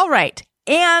 All right.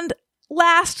 And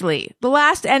lastly, the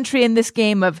last entry in this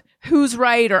game of who's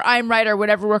right or I'm right or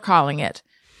whatever we're calling it.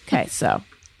 Okay, so.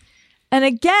 And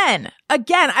again,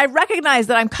 I recognize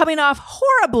that I'm coming off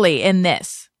horribly in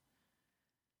this.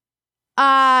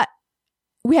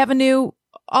 We have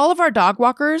all of our dog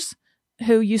walkers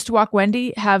who used to walk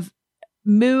Wendy have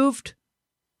moved,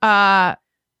 or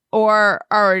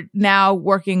are now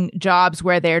working jobs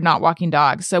where they're not walking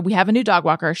dogs. So we have a new dog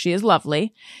walker. She is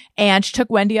lovely. And she took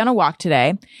Wendy on a walk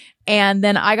today. And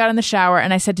then I got in the shower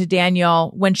and I said to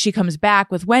Daniel, when she comes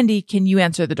back with Wendy, can you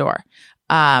answer the door?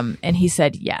 And he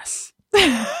said, yes.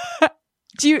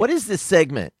 What is this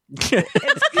segment?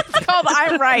 It's called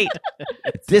I'm Right.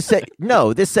 This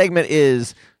segment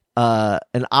is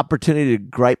an opportunity to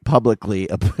gripe publicly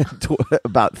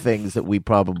about things that we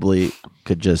probably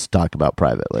could just talk about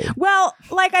privately. Well,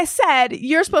 like I said,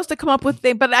 you're supposed to come up with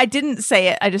things, but I didn't say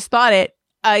it. I just thought it.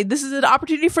 This is an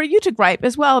opportunity for you to gripe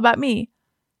as well about me.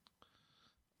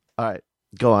 All right,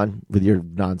 go on with your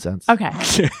nonsense. Okay.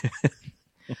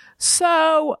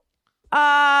 So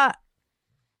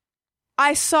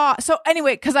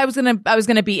anyway, because I was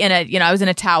gonna be in I was in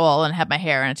a towel and had my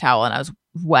hair in a towel and I was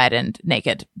wet and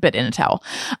naked, but in a towel.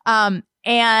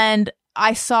 And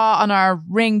I saw on our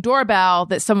Ring doorbell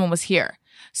that someone was here.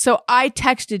 So I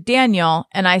texted Daniel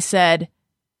and I said,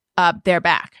 they're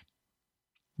back.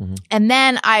 Mm-hmm. And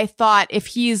then I thought if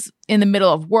he's in the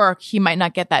middle of work, he might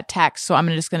not get that text. So I'm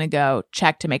just going to go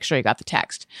check to make sure he got the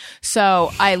text. So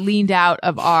I leaned out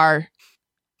of our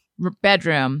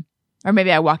bedroom, or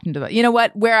maybe I walked into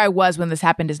where I was when this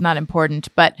happened is not important,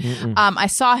 but I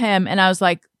saw him and I was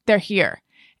like, they're here.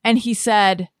 And he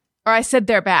said, or I said,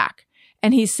 they're back.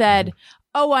 And he said,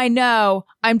 oh, I know.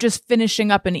 I'm just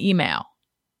finishing up an email.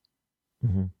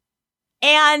 Mm-hmm.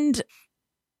 And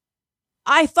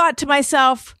I thought to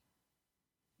myself,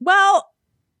 well,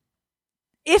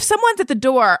 if someone's at the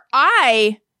door,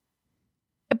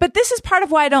 but this is part of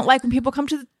why I don't like when people come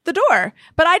to the door.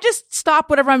 But I just stop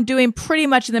whatever I'm doing pretty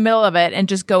much in the middle of it and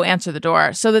just go answer the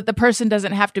door so that the person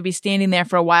doesn't have to be standing there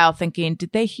for a while thinking,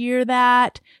 did they hear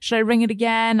that? Should I ring it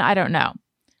again? I don't know.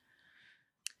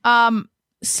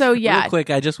 So yeah. Real quick,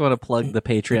 I just want to plug the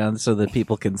Patreon so that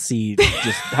people can see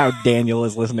just how Daniel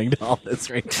is listening to all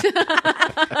this right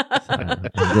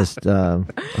now.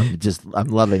 I'm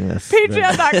loving this.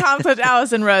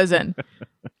 Patreon.com/Allison Rosen.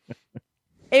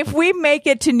 If we make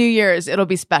it to New Year's, it'll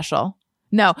be special.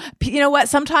 No, you know what?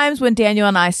 Sometimes when Daniel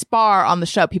and I spar on the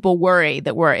show, people worry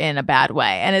that we're in a bad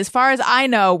way. And as far as I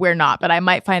know, we're not, but I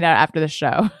might find out after the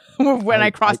show when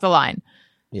I cross the line.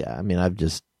 Yeah. I mean, I've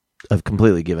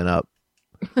completely given up.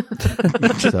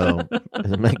 So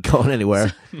I'm not going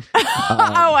anywhere.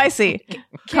 Oh, I see.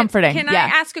 Comforting. Can I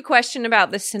ask a question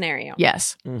about this scenario?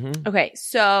 Yes. Mm-hmm. Okay.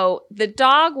 So the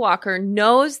dog walker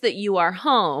knows that you are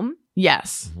home.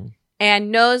 Yes. Mm-hmm.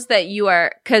 And knows that you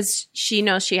are, because she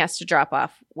knows she has to drop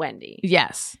off Wendy.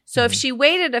 Yes. So if she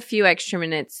waited a few extra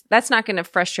minutes, that's not going to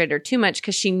frustrate her too much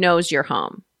because she knows you're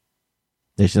home.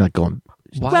 She's not going.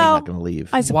 Why? Not going to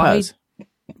leave. I suppose.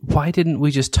 Why didn't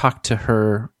we just talk to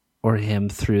her or him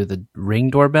through the Ring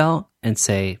doorbell and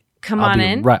say, "Come on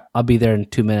in. Right, I'll be there in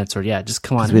 2 minutes," or just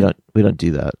come on in. We don't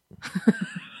do that.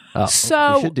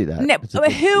 So we should do that.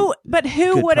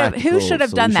 Who should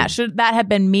have done that? Should that have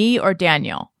been me or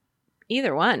Daniel?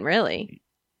 Either one, really.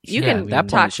 You Yeah, can that point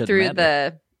talk it shouldn't through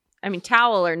matter.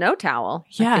 towel or no towel.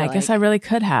 Yeah, I guess I really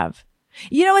could have.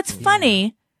 You know, it's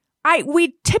funny.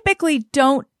 We typically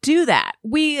don't do that.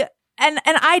 And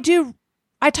I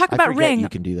talk I about forget Ring. You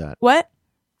can do that. What?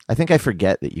 I think I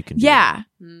forget that you can. Do Yeah.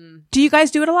 Do you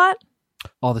guys do it a lot?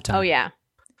 all the time. Oh, yeah.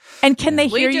 And can they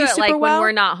We hear do you it super like well? when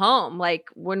we're not home, like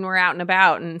when we're out and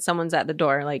about and someone's at the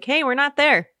door, like, hey, we're not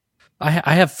there. I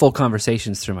have full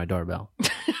conversations through my doorbell.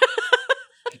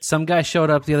 Some guy showed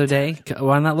up the other day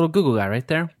on that little Google guy right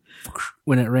there.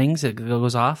 When it rings, it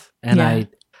goes off, and Yeah.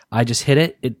 I just hit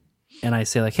it, and I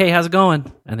say like, "Hey, how's it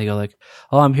going?" And they go like,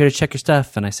 "Oh, I'm here to check your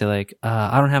stuff." And I say like,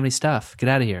 "I don't have any stuff. Get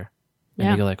out of here." And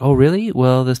Yeah. they go like, "Oh, really?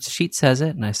 Well, the sheet says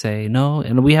it." And I say, "No,"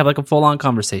 and we have like a full on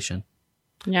conversation.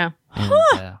 Yeah. And,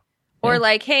 Or Yeah.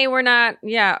 like, hey, we're not, or,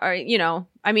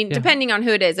 I mean, Yeah. depending on who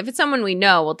it is. If it's someone we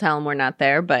know, we'll tell them we're not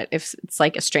there. But if it's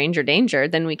like a stranger danger,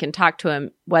 then we can talk to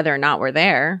him whether or not we're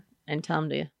there and tell him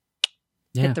to.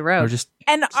 yeah, the road. Or just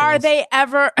And are they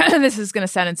ever, this is going to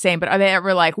sound insane, but are they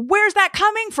ever like, where's that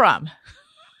coming from?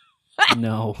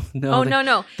 no. Oh,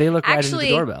 no. They look right Actually,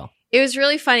 into the doorbell. It was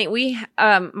really funny.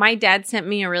 My dad sent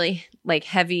me a really like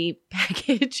heavy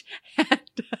package,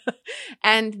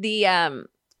 and the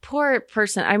poor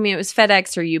person. I mean, it was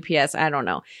FedEx or UPS. I don't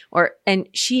know. And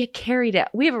she carried it.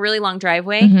 We have a really long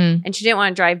driveway, Mhm. and she didn't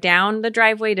want to drive down the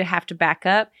driveway to have to back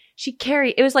up.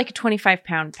 It was like a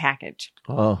 25-pound package.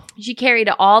 Oh, She carried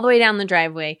it all the way down the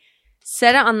driveway,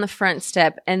 set it on the front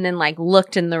step, and then like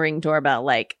looked in the Ring doorbell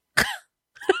like.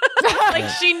 Like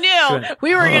she knew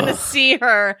we were going to see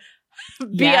her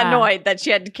be Yeah. annoyed that she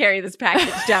had to carry this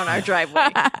package down our driveway.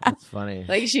 that's funny.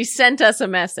 Like she sent us a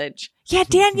message. Yeah,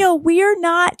 Daniel, we're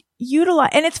not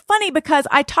utilizing, and it's funny because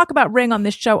I talk about Ring on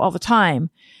this show all the time,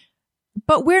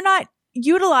 but we're not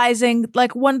utilizing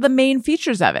like one of the main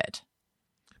features of it.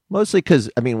 Mostly because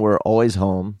we're always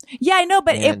home, Yeah, I know,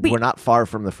 but and we're not far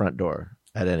from the front door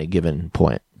at any given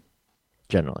point.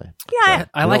 Generally, yeah,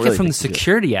 I we like don't it really from the think we do.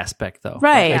 security aspect, though.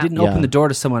 Right. Like, I didn't Yeah. open the door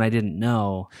to someone I didn't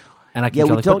know, and I can Yeah, go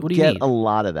we like, don't what do you get need? a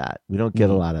lot of that. We don't get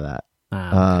a lot of that.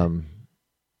 Ah, okay.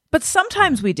 but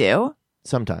sometimes we do.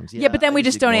 Sometimes, Yeah, but then we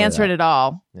just don't answer it at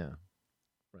all. Yeah.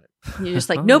 You're just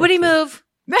like, Oh, nobody okay. move.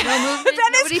 No movement.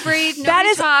 That is- Nobody breathe. that Nobody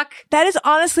is- talk. That is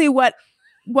honestly what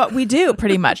we do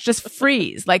pretty much. Just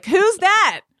freeze. Like, who's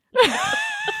that? What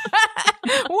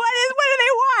do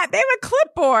they want? They have a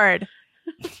clipboard.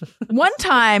 One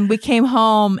time we came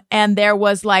home and there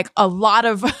was like a lot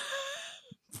of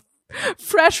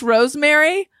fresh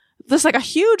rosemary. There's like a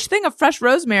huge thing of fresh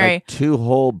rosemary. Like 2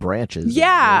 whole branches. of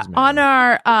Yeah, rosemary. on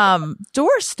our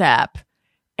doorstep.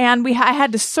 And I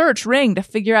had to search Ring to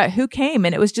figure out who came.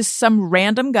 And it was just some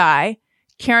random guy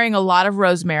carrying a lot of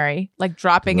rosemary, like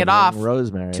dropping it Delivering off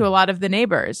rosemary to a lot of the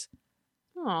neighbors.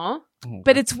 Aw.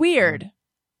 But it's weird.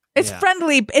 It's Yeah.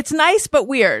 friendly. It's nice, but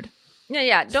weird.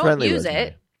 Yeah. Don't friendly use rosemary.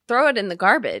 it. Throw it in the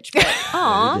garbage. But, Yeah,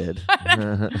 aw. we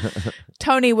did.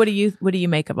 Tony, what do you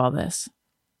make of all this?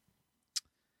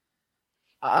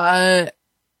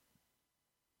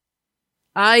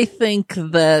 I think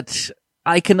that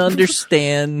I can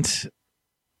understand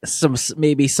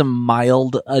maybe some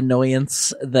mild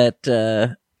annoyance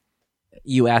that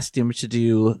you asked him to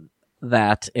do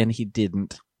that and he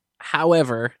didn't.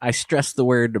 However, I stress the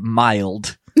word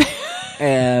mild.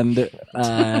 And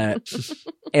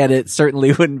it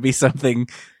certainly wouldn't be something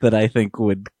that I think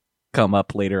would come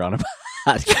up later on a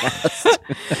podcast.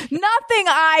 Nothing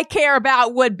I care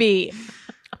about would be.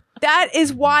 That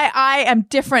is why I am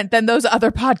different than those other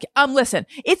podcasts. Listen,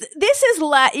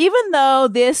 even though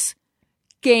this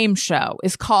game show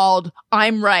is called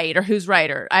I'm Right or Who's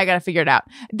Right or I got to figure it out.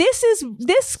 This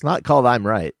It's not called I'm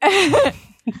Right.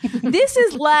 this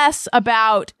is less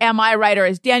about am I right or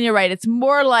is Daniel right? It's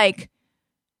more like,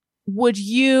 would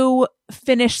you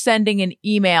finish sending an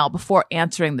email before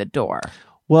answering the door?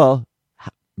 Well,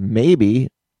 maybe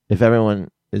if everyone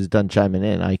is done chiming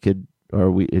in, I could,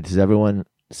 has everyone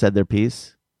said their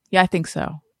piece? Yeah, I think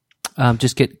so.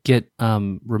 Just get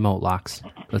remote locks.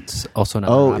 That's also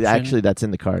another Oh, option. actually, that's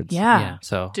in the cards. Yeah.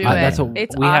 So Do that's it. what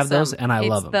It's we have those, awesome. and I It's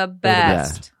love them. the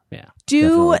best. Yeah. Do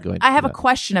Definitely going to I have do a that.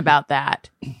 question about that?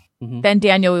 Mhm. Then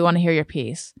Daniel, we want to hear your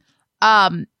piece.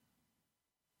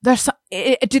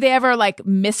 Do they ever like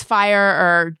misfire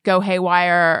or go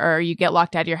haywire or you get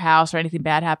locked out of your house or anything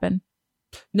bad happen?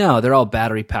 No, they're all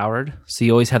battery powered, so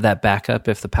you always have that backup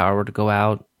if the power were to go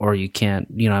out or you can't,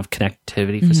 have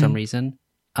connectivity for some reason.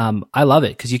 I love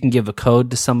it because you can give a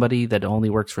code to somebody that only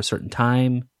works for a certain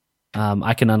time.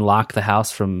 I can unlock the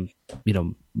house from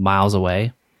miles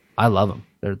away. I love them.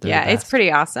 They're Yeah, the it's best.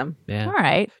 pretty awesome. Yeah. All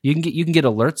right. You can get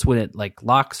alerts when it like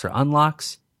locks or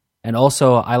unlocks. And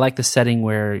also, I like the setting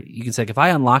where you can say, if I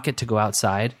unlock it to go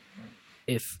outside,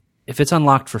 if it's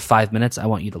unlocked for 5 minutes, I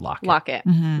want you to lock it. Lock it.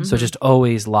 Mm-hmm. So it just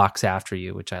always locks after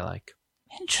you, which I like.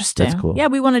 Interesting. That's cool. Yeah,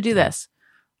 we want to do this.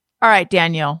 All right,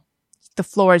 Daniel, the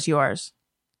floor is yours.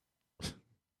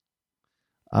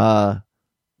 Well,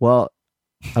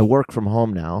 I work from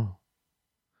home now.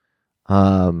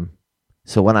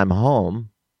 So when I'm home,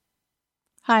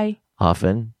 Hi.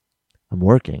 often I'm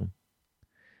working.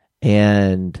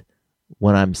 And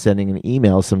when I'm sending an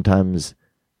email, sometimes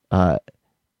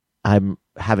I'm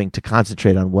having to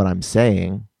concentrate on what I'm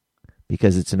saying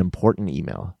because it's an important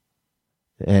email.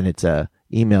 And it's a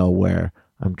email where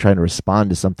I'm trying to respond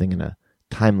to something in a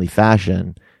timely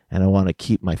fashion, and I want to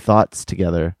keep my thoughts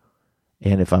together.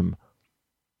 And if I'm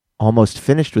almost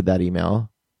finished with that email,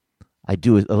 I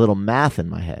do a little math in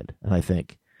my head, and I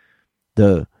think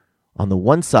on the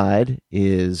one side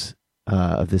is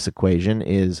of this equation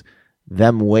is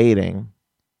them waiting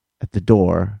at the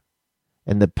door,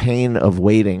 and the pain of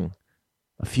waiting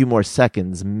a few more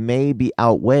seconds may be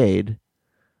outweighed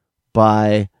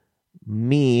by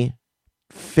me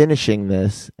finishing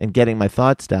this and getting my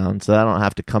thoughts down so that I don't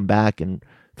have to come back and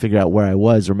figure out where I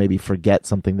was or maybe forget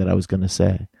something that I was going to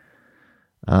say.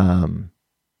 And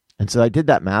so I did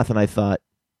that math and I thought,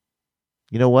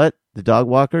 you know what? The dog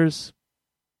walkers,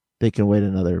 they can wait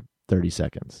another 30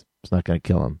 seconds. It's not going to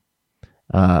kill them.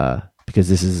 Because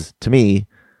this is, to me,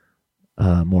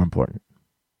 more important.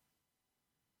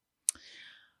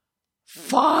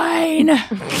 Fine.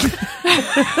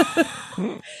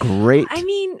 Great. I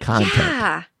mean, content.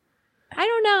 yeah. I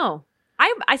don't know.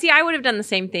 I see. I would have done the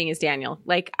same thing as Daniel.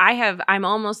 Like I'm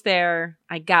almost there.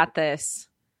 I got this.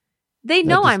 They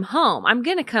know I'm home. I'm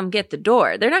gonna come get the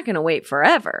door. They're not gonna wait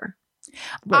forever.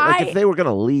 But like if they were going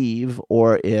to leave,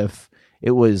 or if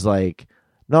it was like,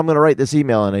 no, I'm going to write this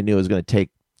email and I knew it was going to take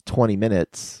 20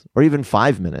 minutes or even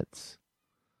 5 minutes.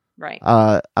 Right.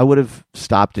 I would have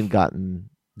stopped and gone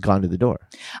to the door.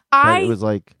 But it was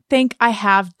like, think I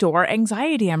have door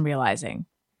anxiety, I'm realizing.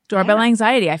 Doorbell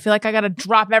anxiety. I feel like I got to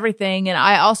drop everything. And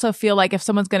I also feel like if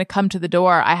someone's going to come to the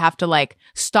door, I have to like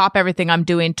stop everything I'm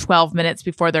doing 12 minutes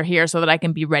before they're here so that I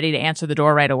can be ready to answer the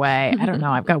door right away. I don't know.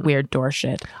 I've got weird door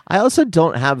shit. I also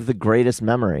don't have the greatest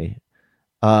memory.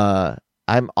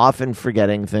 I'm often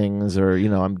forgetting things, or,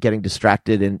 I'm getting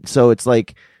distracted. And so it's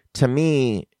like, to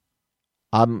me,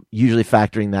 I'm usually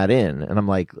factoring that in. And I'm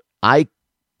like, I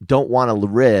don't want to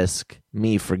risk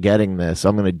me forgetting this.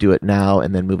 I'm going to do it now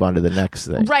and then move on to the next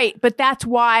thing. Right. But that's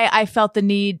why I felt the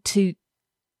need to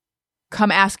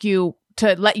come ask you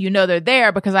to let you know they're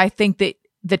there, because I think that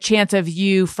the chance of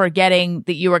you forgetting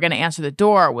that you were going to answer the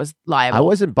door was liable. I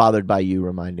wasn't bothered by you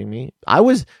reminding me.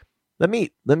 Let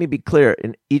me be clear.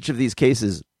 In each of these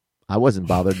cases, I wasn't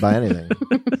bothered by anything.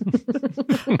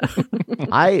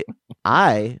 I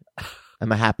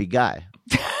am a happy guy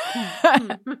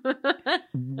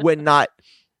when not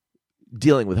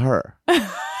dealing with her.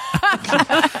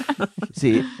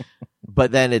 See,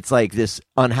 but then it's like this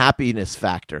unhappiness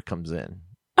factor comes in.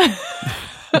 Why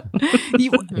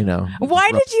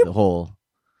did you? The whole.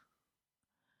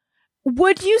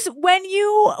 Would you, when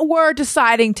you were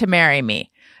deciding to marry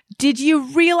me, did you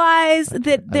realize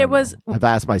that there was? I've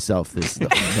asked myself this so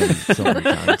many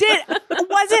times.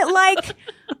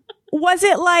 Was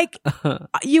it like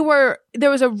there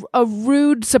was a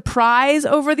rude surprise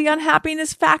over the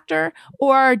unhappiness factor,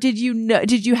 or did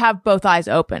you have both eyes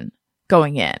open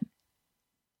going in?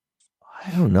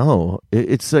 I don't know.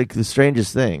 It's like the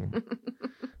strangest thing.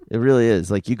 It really is.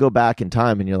 Like, you go back in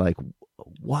time and you're like,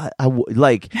 what?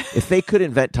 Like, if they could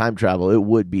invent time travel, it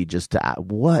would be just to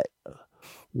what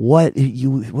are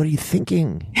you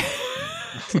thinking?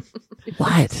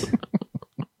 What?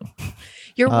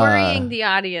 You're worrying the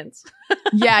audience.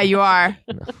 Yeah, you are.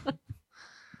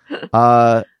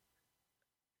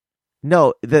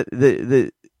 No,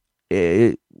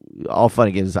 all fun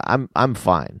and games. I'm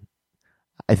fine.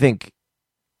 I think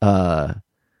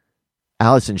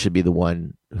Allison should be the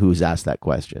one who's asked that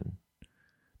question,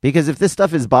 because if this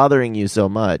stuff is bothering you so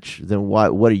much, then why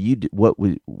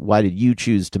did you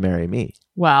choose to marry me?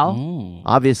 Well,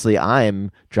 obviously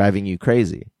I'm driving you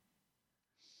crazy.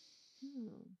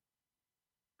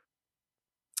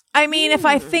 I mean, if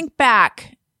I think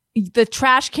back, the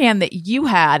trash can that you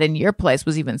had in your place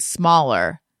was even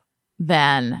smaller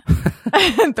than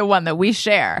the one that we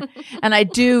share. And I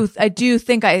do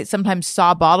think I sometimes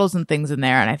saw bottles and things in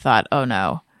there, and I thought, oh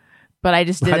no. But I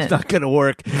just didn't. That's not going to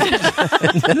work.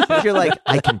 You're like,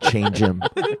 I can change him.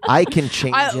 Him.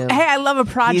 Hey, I love a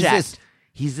project.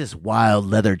 He's this wild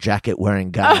leather jacket wearing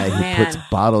guy who puts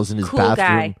bottles in his bathroom.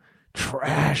 Guy.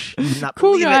 Trash. You would not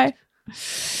Cool believe guy. it.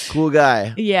 Cool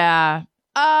guy. Yeah.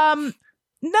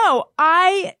 No,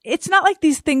 it's not like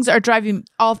these things are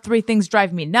all three things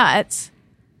drive me nuts.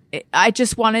 I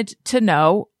just wanted to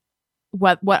know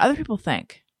what other people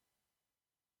think.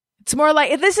 It's more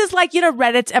like, this is like,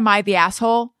 Reddit's Am I the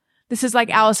Asshole? This is like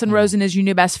Allison Rosen is your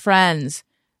new best friends.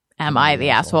 Am I the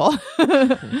asshole?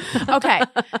 Okay.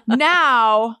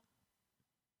 Now,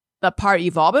 the part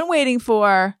you've all been waiting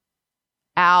for.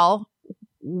 Al,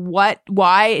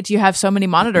 why do you have so many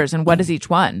monitors and what is each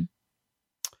one?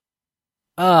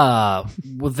 Well,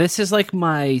 this is like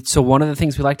so one of the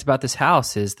things we liked about this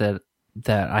house is that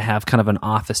I have kind of an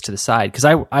office to the side, because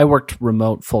I worked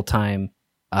remote full time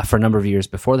for a number of years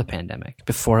before the pandemic,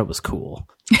 before it was cool.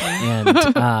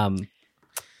 And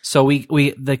so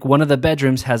we like, one of the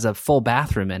bedrooms has a full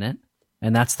bathroom in it,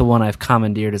 and that's the one I've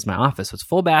commandeered as my office. So it's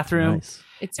full bathroom. Nice.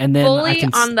 It's and then fully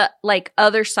on the like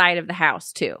other side of the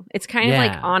house too. It's kind of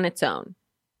like on its own.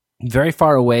 Very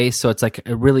far away, so it's like,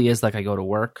 it really is like I go to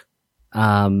work.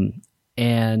 And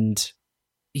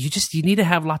you need to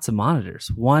have lots of monitors.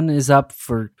 One is up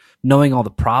for knowing all the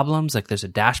problems. Like there's a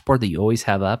dashboard that you always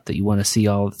have up that you want to see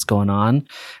all that's going on.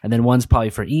 And then one's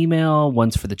probably for email,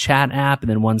 one's for the chat app, and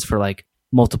then one's for like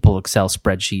multiple Excel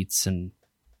spreadsheets and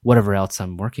whatever else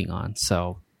I'm working on.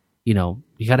 So, you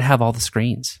got to have all the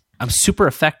screens. I'm super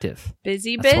effective.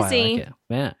 Busy. That's why I like it.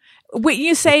 Yeah. When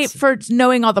you say for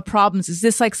knowing all the problems, is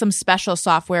this like some special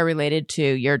software related to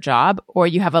your job, or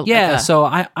you have So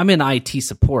I'm in IT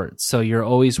support, so you're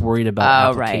always worried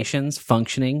about applications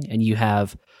functioning, and you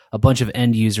have a bunch of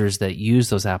end users that use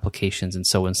those applications. And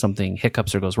so when something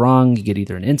hiccups or goes wrong, you get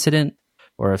either an incident,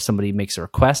 or if somebody makes a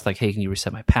request like, hey, can you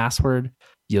reset my password?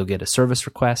 You'll get a service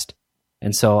request.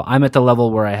 And so I'm at the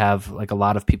level where I have like a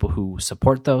lot of people who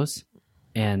support those.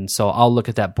 And so I'll look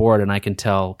at that board and I can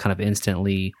tell kind of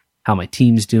instantly how my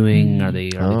team's doing. Are they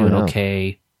doing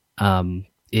okay? Are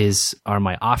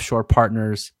my offshore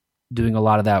partners doing a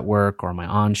lot of that work, or am I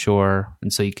onshore?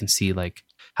 And so you can see like,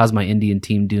 how's my Indian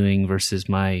team doing versus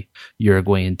my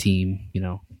Uruguayan team,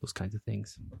 those kinds of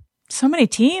things. So many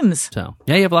teams. So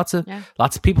yeah, you have lots of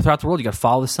people throughout the world. You got to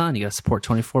follow the sun. You got to support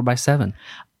 24/7.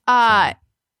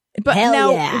 But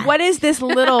now, what is this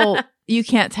little? You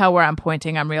can't tell where I'm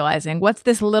pointing. I'm realizing. What's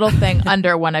this little thing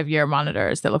under one of your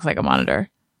monitors that looks like a monitor?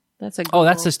 That's a Google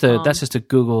that's just a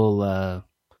Google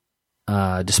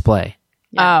display.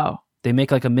 Yeah. Oh, they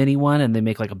make like a mini one, and they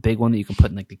make like a big one that you can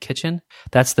put in like the kitchen.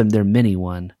 That's their mini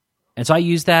one, and so I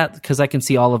use that because I can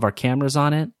see all of our cameras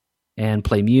on it and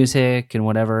play music and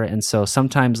whatever. And so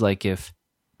sometimes, like if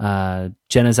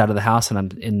Jenna's out of the house and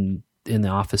I'm in the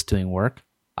office doing work,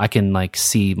 I can like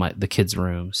see the kids'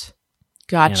 rooms.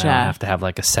 Gotcha. And I don't have to have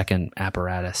like a second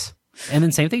apparatus. And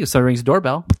then same thing, if someone rings the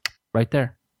doorbell, right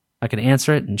there, I can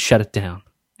answer it and shut it down.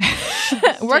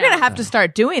 We're going to have to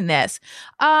start doing this.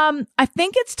 I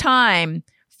think it's time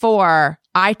for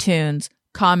iTunes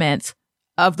comments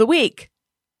of the week.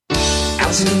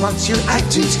 Allison wants your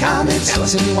iTunes comments.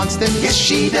 Allison wants them, yes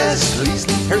she does. Please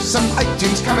leave her some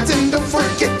iTunes comments and don't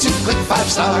forget to click 5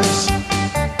 stars.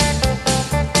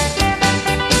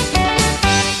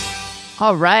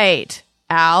 All right.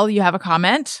 Al, you have a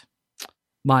comment?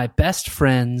 My best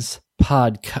friend's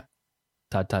podcast... ...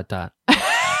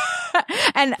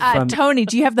 And Tony,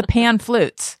 do you have the pan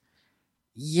flutes?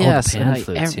 Yes, pan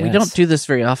flutes, we yes. don't do this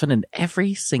very often, and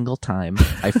every single time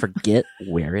I forget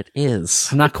where it is.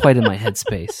 I'm not quite in my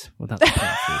headspace without the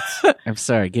pan flutes. I'm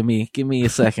sorry. Give me a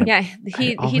second. Yeah,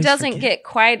 he doesn't get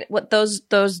quite what those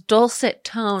dulcet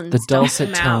tones. The dulcet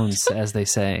don't come out. tones, as they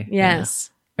say. Yes.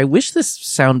 I wish this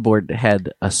soundboard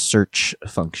had a search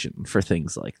function for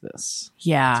things like this.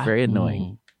 Yeah. It's very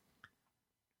annoying.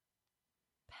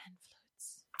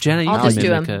 Jenna, you I'll can just do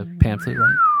make a pan flute,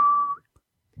 right?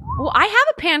 Well, I have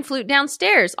a pan flute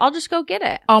downstairs. I'll just go get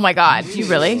it. Oh my God. Do you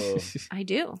really? I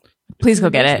do. Please go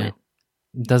get it.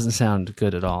 It doesn't sound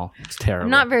good at all. It's terrible.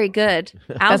 I'm not very good.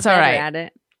 That's all right. At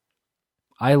it.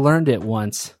 I learned it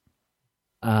once.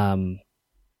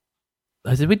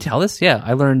 Did we tell this? Yeah,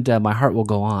 I learned My Heart Will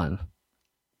Go On.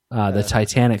 The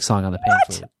Titanic song on the pan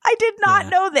flute. I did not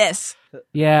know this.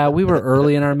 Yeah, we were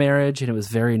early in our marriage, and it was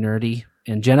very nerdy.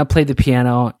 And Jenna played the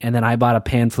piano, and then I bought a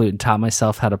pan flute and taught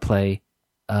myself how to play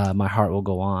My Heart Will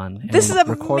Go On. And This is we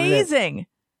recorded it. amazing.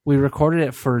 We recorded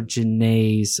it for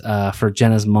Jenna's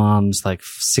mom's like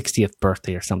 60th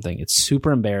birthday or something. It's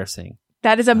super embarrassing.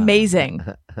 That is amazing.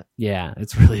 Yeah,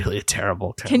 it's really, really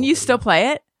terrible. Can you still play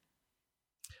it?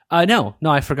 No,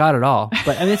 I forgot it all.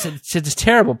 But I mean, it's a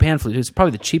terrible pan flute. It's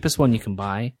probably the cheapest one you can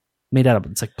buy. Made out of,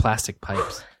 it's like plastic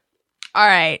pipes. All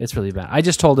right. It's really bad. I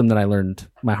just told him that I learned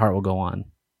My Heart Will Go On.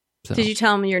 So. Did you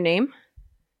tell him your name?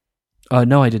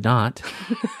 No, I did not.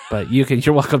 But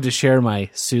you're welcome to share my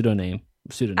pseudonym.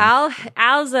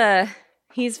 Al's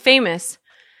he's famous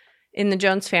in the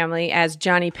Jones family as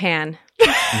Johnny Pan.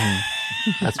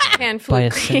 That's Pan By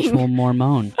a Flute King. sensual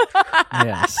Mormon.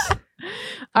 Yes.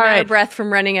 All Out right. of breath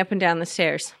from running up and down the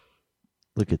stairs.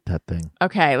 Look at that thing.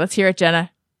 Okay, let's hear it,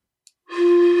 Jenna.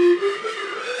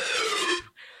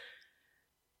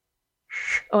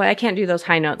 Oh, I can't do those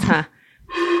high notes, huh?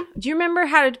 Do you remember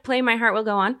how to play My Heart Will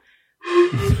Go On?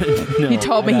 No, He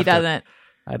told me I'd he have to- doesn't.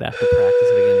 I'd have to practice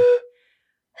it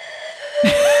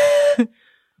again.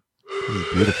 This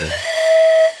is beautiful.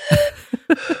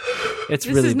 It's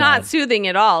This really is not bad. soothing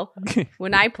at all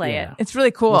when I play Yeah. it. It's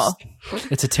really cool.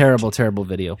 It's a terrible, terrible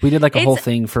video. We did like a It's- whole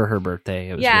thing for her birthday.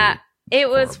 It was Yeah, it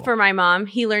was horrible. for my mom.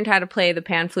 He learned how to play the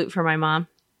pan flute for my mom.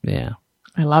 really, yeah.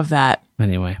 I love that.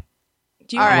 Anyway,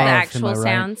 Do you All know right. the Love, actual am I right?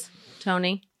 sounds,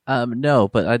 Tony? No,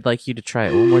 but I'd like you to try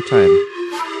it one more time.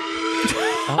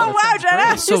 Oh, wow, Jenna.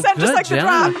 That's so You sound just good, like the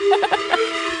Jenna.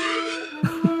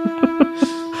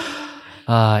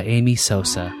 drop. Amy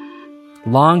Sosa,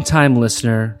 longtime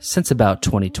listener since about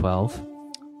 2012.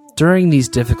 During these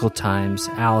difficult times,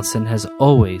 Allison has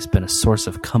always been a source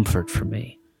of comfort for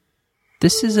me.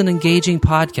 This is an engaging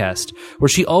podcast where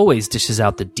she always dishes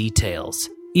out the details,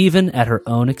 even at her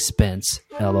own expense,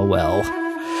 LOL.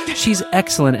 She's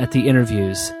excellent at the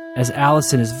interviews, as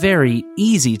Allison is very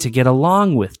easy to get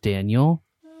along with, Daniel.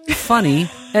 Funny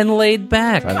and laid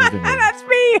back. That's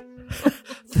me.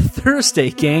 The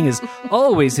Thursday Gang is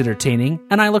always entertaining,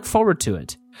 and I look forward to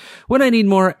it. When I need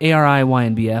more ARI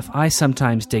YNBF, I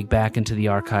sometimes dig back into the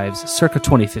archives circa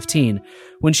 2015,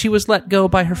 when she was let go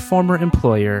by her former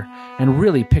employer and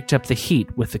really picked up the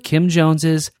heat with the Kim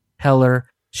Joneses, Heller,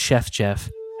 Chef Jeff,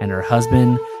 and her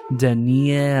husband,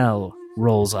 Danielle,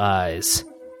 rolls eyes.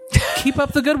 Keep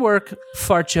up the good work,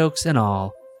 fart jokes and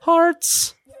all.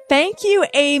 Hearts. Thank you,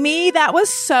 Amy. That was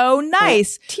so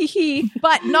nice. Teehee.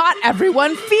 But not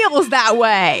everyone feels that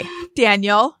way.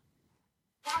 Daniel.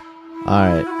 All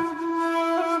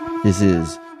right. This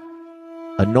is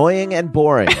Annoying and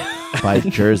Boring by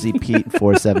Jersey Pete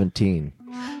 417.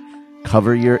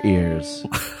 Cover your ears.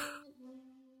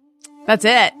 That's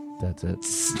it. That's it.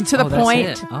 To the Oh, that's point.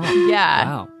 it. Oh, Yeah.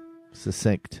 wow.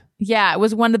 Succinct. Yeah, it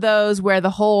was one of those where the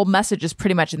whole message is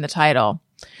pretty much in the title.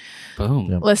 Boom.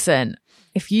 Yep. Listen,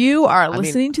 if you are mean,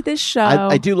 listening to this show,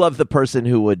 I do love the person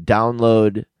who would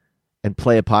download and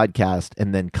play a podcast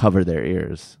and then cover their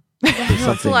ears.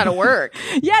 That's a lot of work.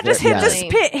 yeah, just hit Yeah. this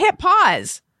hit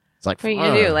pause. It's like, What are you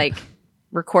going to do? Like,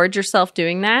 record yourself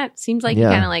doing that? Seems like you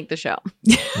Yeah. kind of like the show.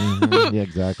 Mhm. Yeah,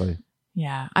 exactly.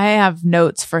 Yeah, I have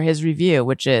notes for his review,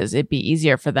 which is it'd be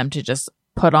easier for them to just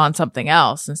put on something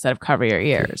else instead of cover your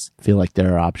ears. Feel like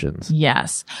there are options.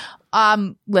 Yes.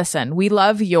 Listen, we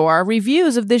love your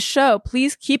reviews of this show.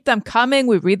 Please keep them coming.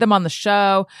 We read them on the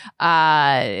show.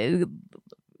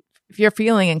 If you're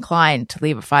feeling inclined to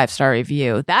leave a 5-star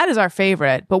review, that is our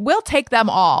favorite, but we'll take them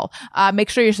all. Make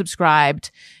sure you're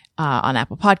subscribed on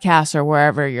Apple Podcasts or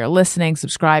wherever you're listening,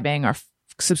 subscribing or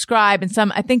subscribe.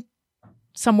 And I think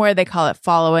somewhere they call it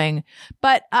following,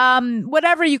 but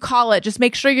whatever you call it, just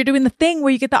make sure you're doing the thing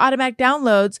where you get the automatic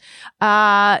downloads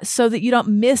so that you don't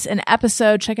miss an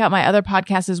episode. Check out my other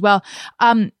podcasts as well.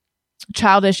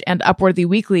 Childish and Upworthy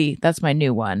Weekly. That's my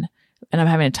new one. And I'm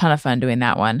having a ton of fun doing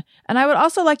that one. And I would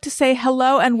also like to say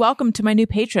hello and welcome to my new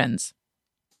patrons.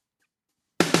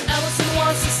 Allison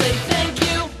wants to say thank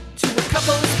you to a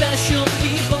couple of special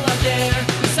people out there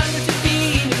who signed up to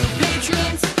be new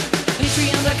patrons.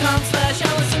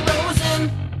 Patreon.com/Allison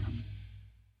Rosen.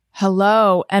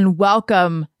 Hello and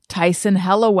welcome, Tyson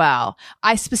Hellowell.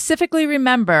 I specifically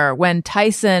remember when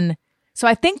Tyson, so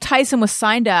I think Tyson was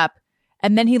signed up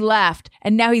and then he left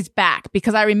and now he's back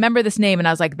because I remember this name and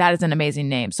I was like, that is an amazing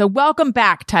name. So welcome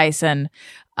back, Tyson.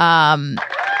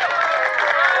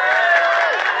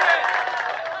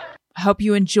 I hope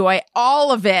you enjoy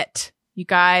all of it. You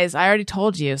guys, I already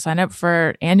told you, sign up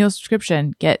for annual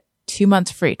subscription, get 2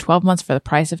 months free, 12 months for the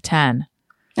price of 10.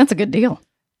 That's a good deal.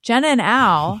 Jenna and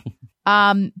Al,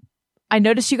 I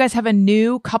noticed you guys have a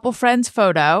new couple friends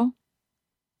photo.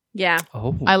 Yeah.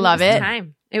 Oh, I love it.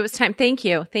 It was time. Thank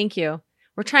you. Thank you.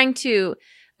 We're trying to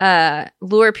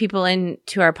lure people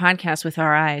into our podcast with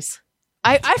our eyes.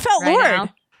 I felt Right, lured. Al?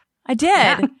 I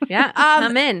did. Yeah. Um,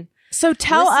 Come in. So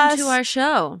tell Listen us to our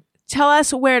show. tell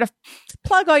us where to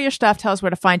plug all your stuff, tell us where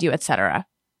to find you, etc.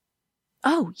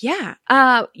 Oh, yeah.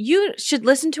 You should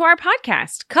listen to our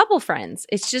podcast, Couple Friends.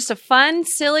 It's just a fun,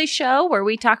 silly show where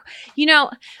we talk. You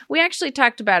know, we actually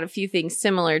talked about a few things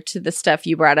similar to the stuff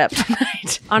you brought up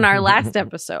tonight on our last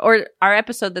episode or our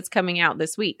episode that's coming out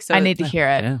this week. So I need to hear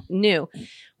it. yeah. new.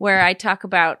 where I talk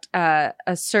about a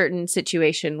certain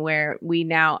situation where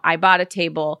I bought a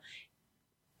table.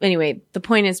 Anyway, the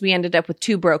point is we ended up with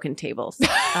 2 broken tables.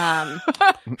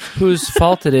 Whose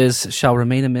fault it is shall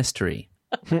remain a mystery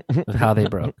of how they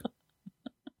broke.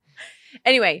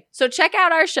 Anyway, so check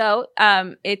out our show.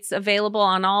 It's available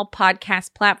on all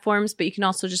podcast platforms, but you can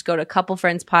also just go to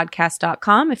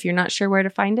couplefriendspodcast.com if you're not sure where to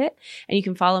find it. And you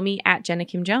can follow me at Jenna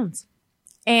Kim Jones.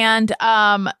 And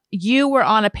you were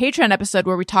on a Patreon episode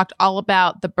where we talked all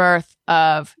about the birth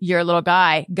of your little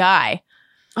guy.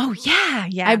 Oh,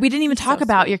 yeah. We didn't even talk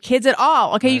about your kids at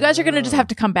all. Okay, you guys are going to just have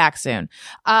to come back soon.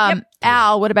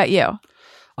 Al, what about you?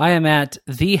 I am at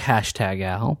the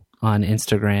 #Al on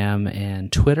Instagram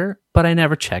and Twitter, but I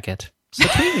never check it. So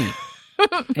tweet me.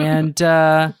 and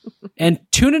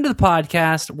tune into the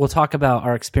podcast. We'll talk about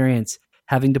our experience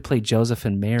having to play Joseph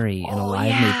and Mary in a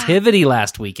live nativity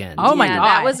last weekend. Oh my God.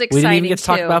 That was exciting. We didn't even get to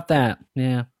talk too. about that.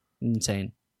 Yeah,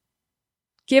 insane.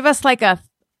 Give us like a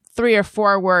 3 or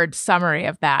 4 word summary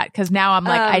of that, because now I'm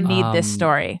like, I need this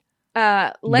story.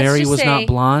 Let's Mary just was say not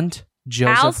blonde.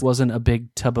 Joseph Al's- wasn't a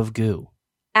big tub of goo.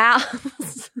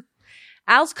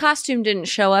 Al's costume didn't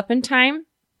show up in time,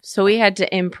 so we had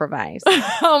to improvise.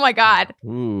 Oh my God.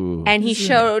 Ooh. And he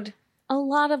showed a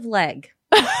lot of leg.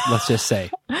 Let's just say.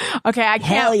 Okay, I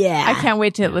can't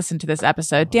wait to listen to this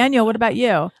episode. Daniel, what about you?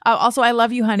 Oh, also, I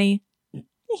love you, honey.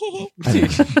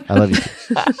 I love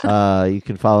you. You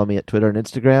can follow me at Twitter and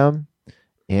Instagram,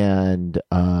 and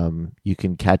you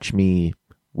can catch me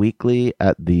weekly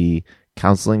at the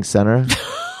Counseling Center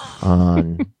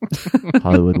on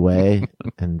Hollywood Way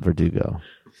and Verdugo.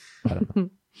 I don't know.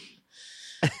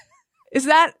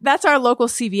 That's our local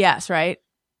CVS, right?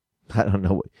 I don't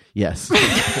know. Yes.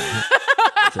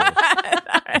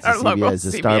 Our local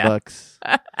CVS, a CVS.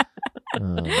 Starbucks.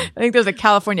 I think there's a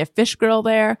California Fish Grill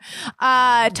there.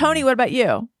 Tony, what about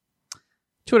you?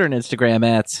 Twitter and Instagram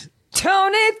at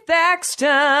Tony Thaxton.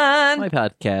 my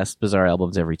podcast, Bizarre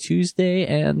Albums, every Tuesday,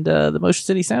 and the Motion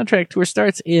City Soundtrack Tour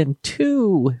starts in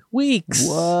 2 weeks.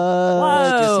 What?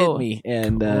 Just hit Whoa. me,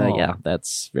 and yeah,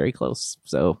 that's very close.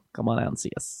 So come on out and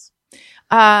see us.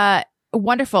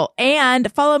 Wonderful.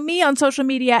 And follow me on social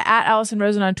media at Allison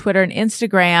Rosen on Twitter and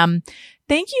Instagram.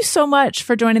 Thank you so much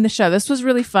for joining the show. This was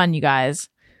really fun, you guys.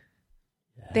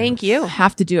 Thank you.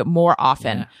 Have to do it more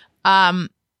often.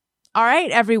 All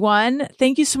right, everyone.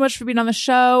 Thank you so much for being on the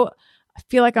show. I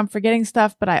feel like I'm forgetting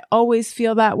stuff, but I always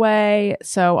feel that way.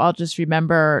 So I'll just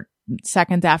remember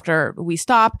seconds after we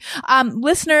stop.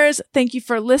 Listeners, thank you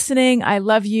for listening. I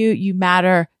love you. You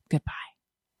matter. Goodbye.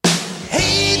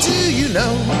 Hey, do you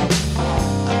know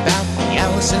about the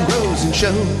Allison Rosen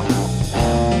Show?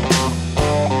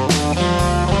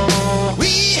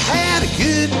 We had a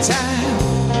good time